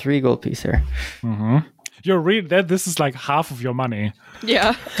down 3 gold piece here. You're this is like half of your money.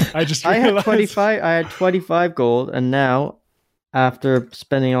 Yeah. I had 25 gold, and now after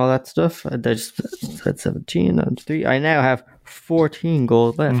spending all that stuff, I just had 17 and 3. I now have 14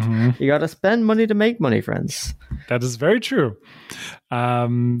 gold left. You got to spend money to make money, friends. That is very true.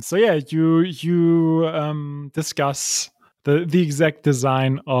 So yeah, you discuss the exact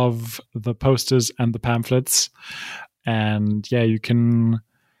design of the posters and the pamphlets, and yeah, you can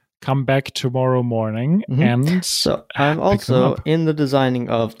come back tomorrow morning and so I'm also in the designing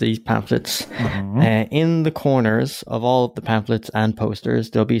of these pamphlets. In the corners of all of the pamphlets and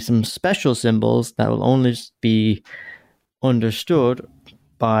posters, there'll be some special symbols that will only be understood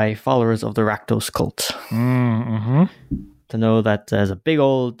by followers of the Rakdos cult. to know that there's a big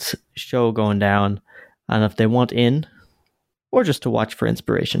old show going down, and if they want in, or just to watch for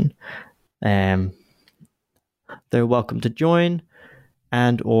inspiration, they're welcome to join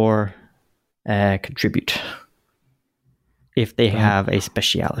and or contribute if they have a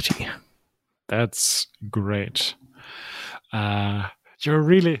speciality. That's great. You're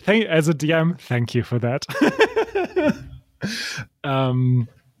really, as a DM, thank you for that.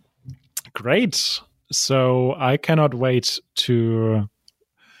 Great. So I cannot wait to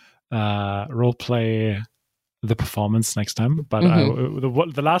roleplay the performance next time. But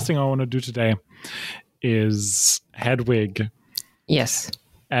the last thing I want to do today is Hedwig. Yes.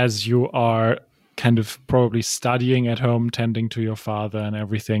 As you are kind of probably studying at home, tending to your father and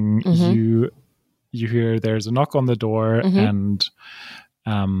everything, you hear there's a knock on the door, and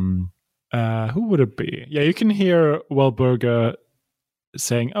who would it be? Yeah, you can hear Wellburger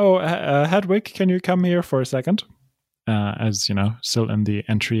saying, "Oh, Hedwig, can you come here for a second?" As you know, still in the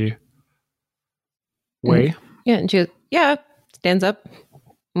entry way. Yeah, and she stands up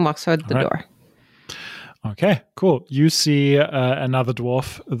and walks toward the door. Okay, cool. You see another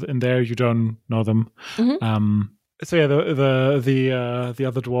dwarf in there. You don't know them. So yeah, the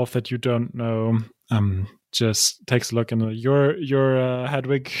other dwarf that you don't know just takes a look, and you're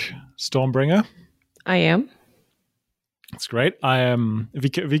Hedwig Stormbringer. I am. That's great. I am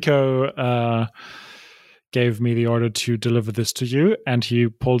Vico. Gave me the order to deliver this to you, and he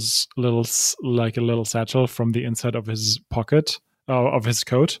pulls a little satchel from the inside of his pocket of his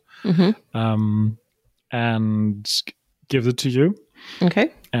coat, and gives it to you.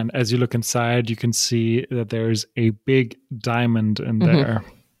 Okay. And as you look inside, you can see that there's a big diamond in there.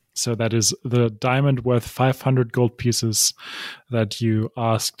 So that is the diamond worth 500 gold pieces that you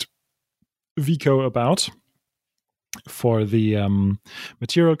asked Vico about for the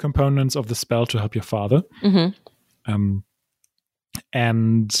material components of the spell to help your father. And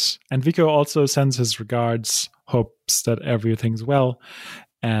Vico also sends his regards, hopes that everything's well,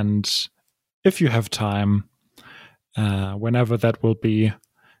 and if you have time, whenever that will be,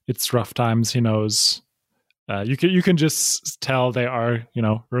 it's rough times, he knows. You can just tell they are,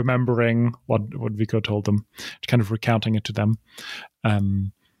 remembering what Vico told them, kind of recounting it to them.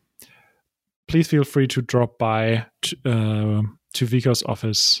 Please feel free to drop by to Vico's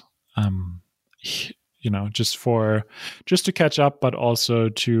office, just to catch up, but also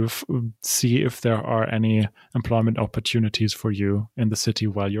to see if there are any employment opportunities for you in the city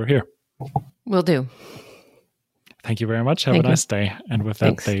while you're here. Will do. Thank you very much. Have a nice day. And with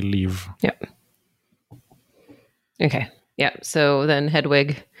that, they leave. Yep. Okay. Yeah. So then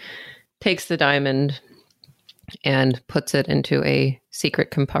Hedwig takes the diamond and puts it into a secret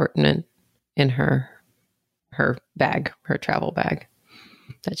compartment in her bag, her travel bag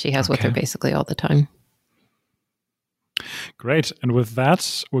that she has with her basically all the time. Great. And with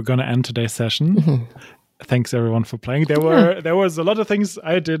that, we're going to end today's session. Thanks everyone for playing. There was a lot of things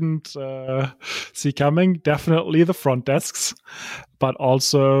I didn't see coming. Definitely the front desks, but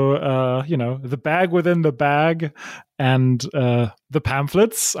also the bag within the bag and the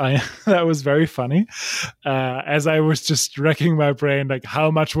pamphlets. That was very funny. As I was just wrecking my brain, like how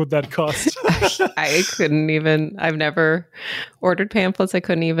much would that cost? I couldn't even. I've never ordered pamphlets. I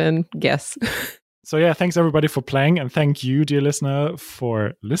couldn't even guess. So yeah, thanks everybody for playing, and thank you, dear listener,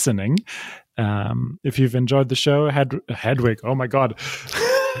 for listening. If you've enjoyed the show, Hedwig, oh my god.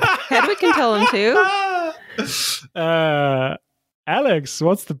 Hedwig can tell him too. Alex,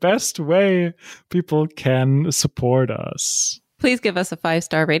 what's the best way people can support us? Please give us a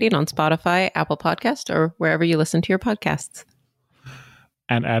 5-star rating on Spotify, Apple Podcast, or wherever you listen to your podcasts.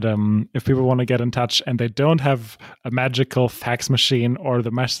 And Adam, if people want to get in touch and they don't have a magical fax machine or the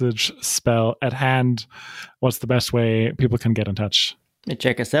message spell at hand, what's the best way people can get in touch?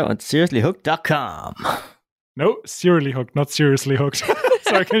 Check us out on seriouslyhooked.com. No, serially hooked, not seriously hooked.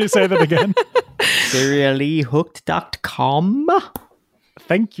 Sorry, can you say that again? Seriallyhooked.com.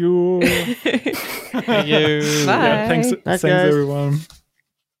 Thank you. Thank you. Bye. Yeah, thanks guys. everyone.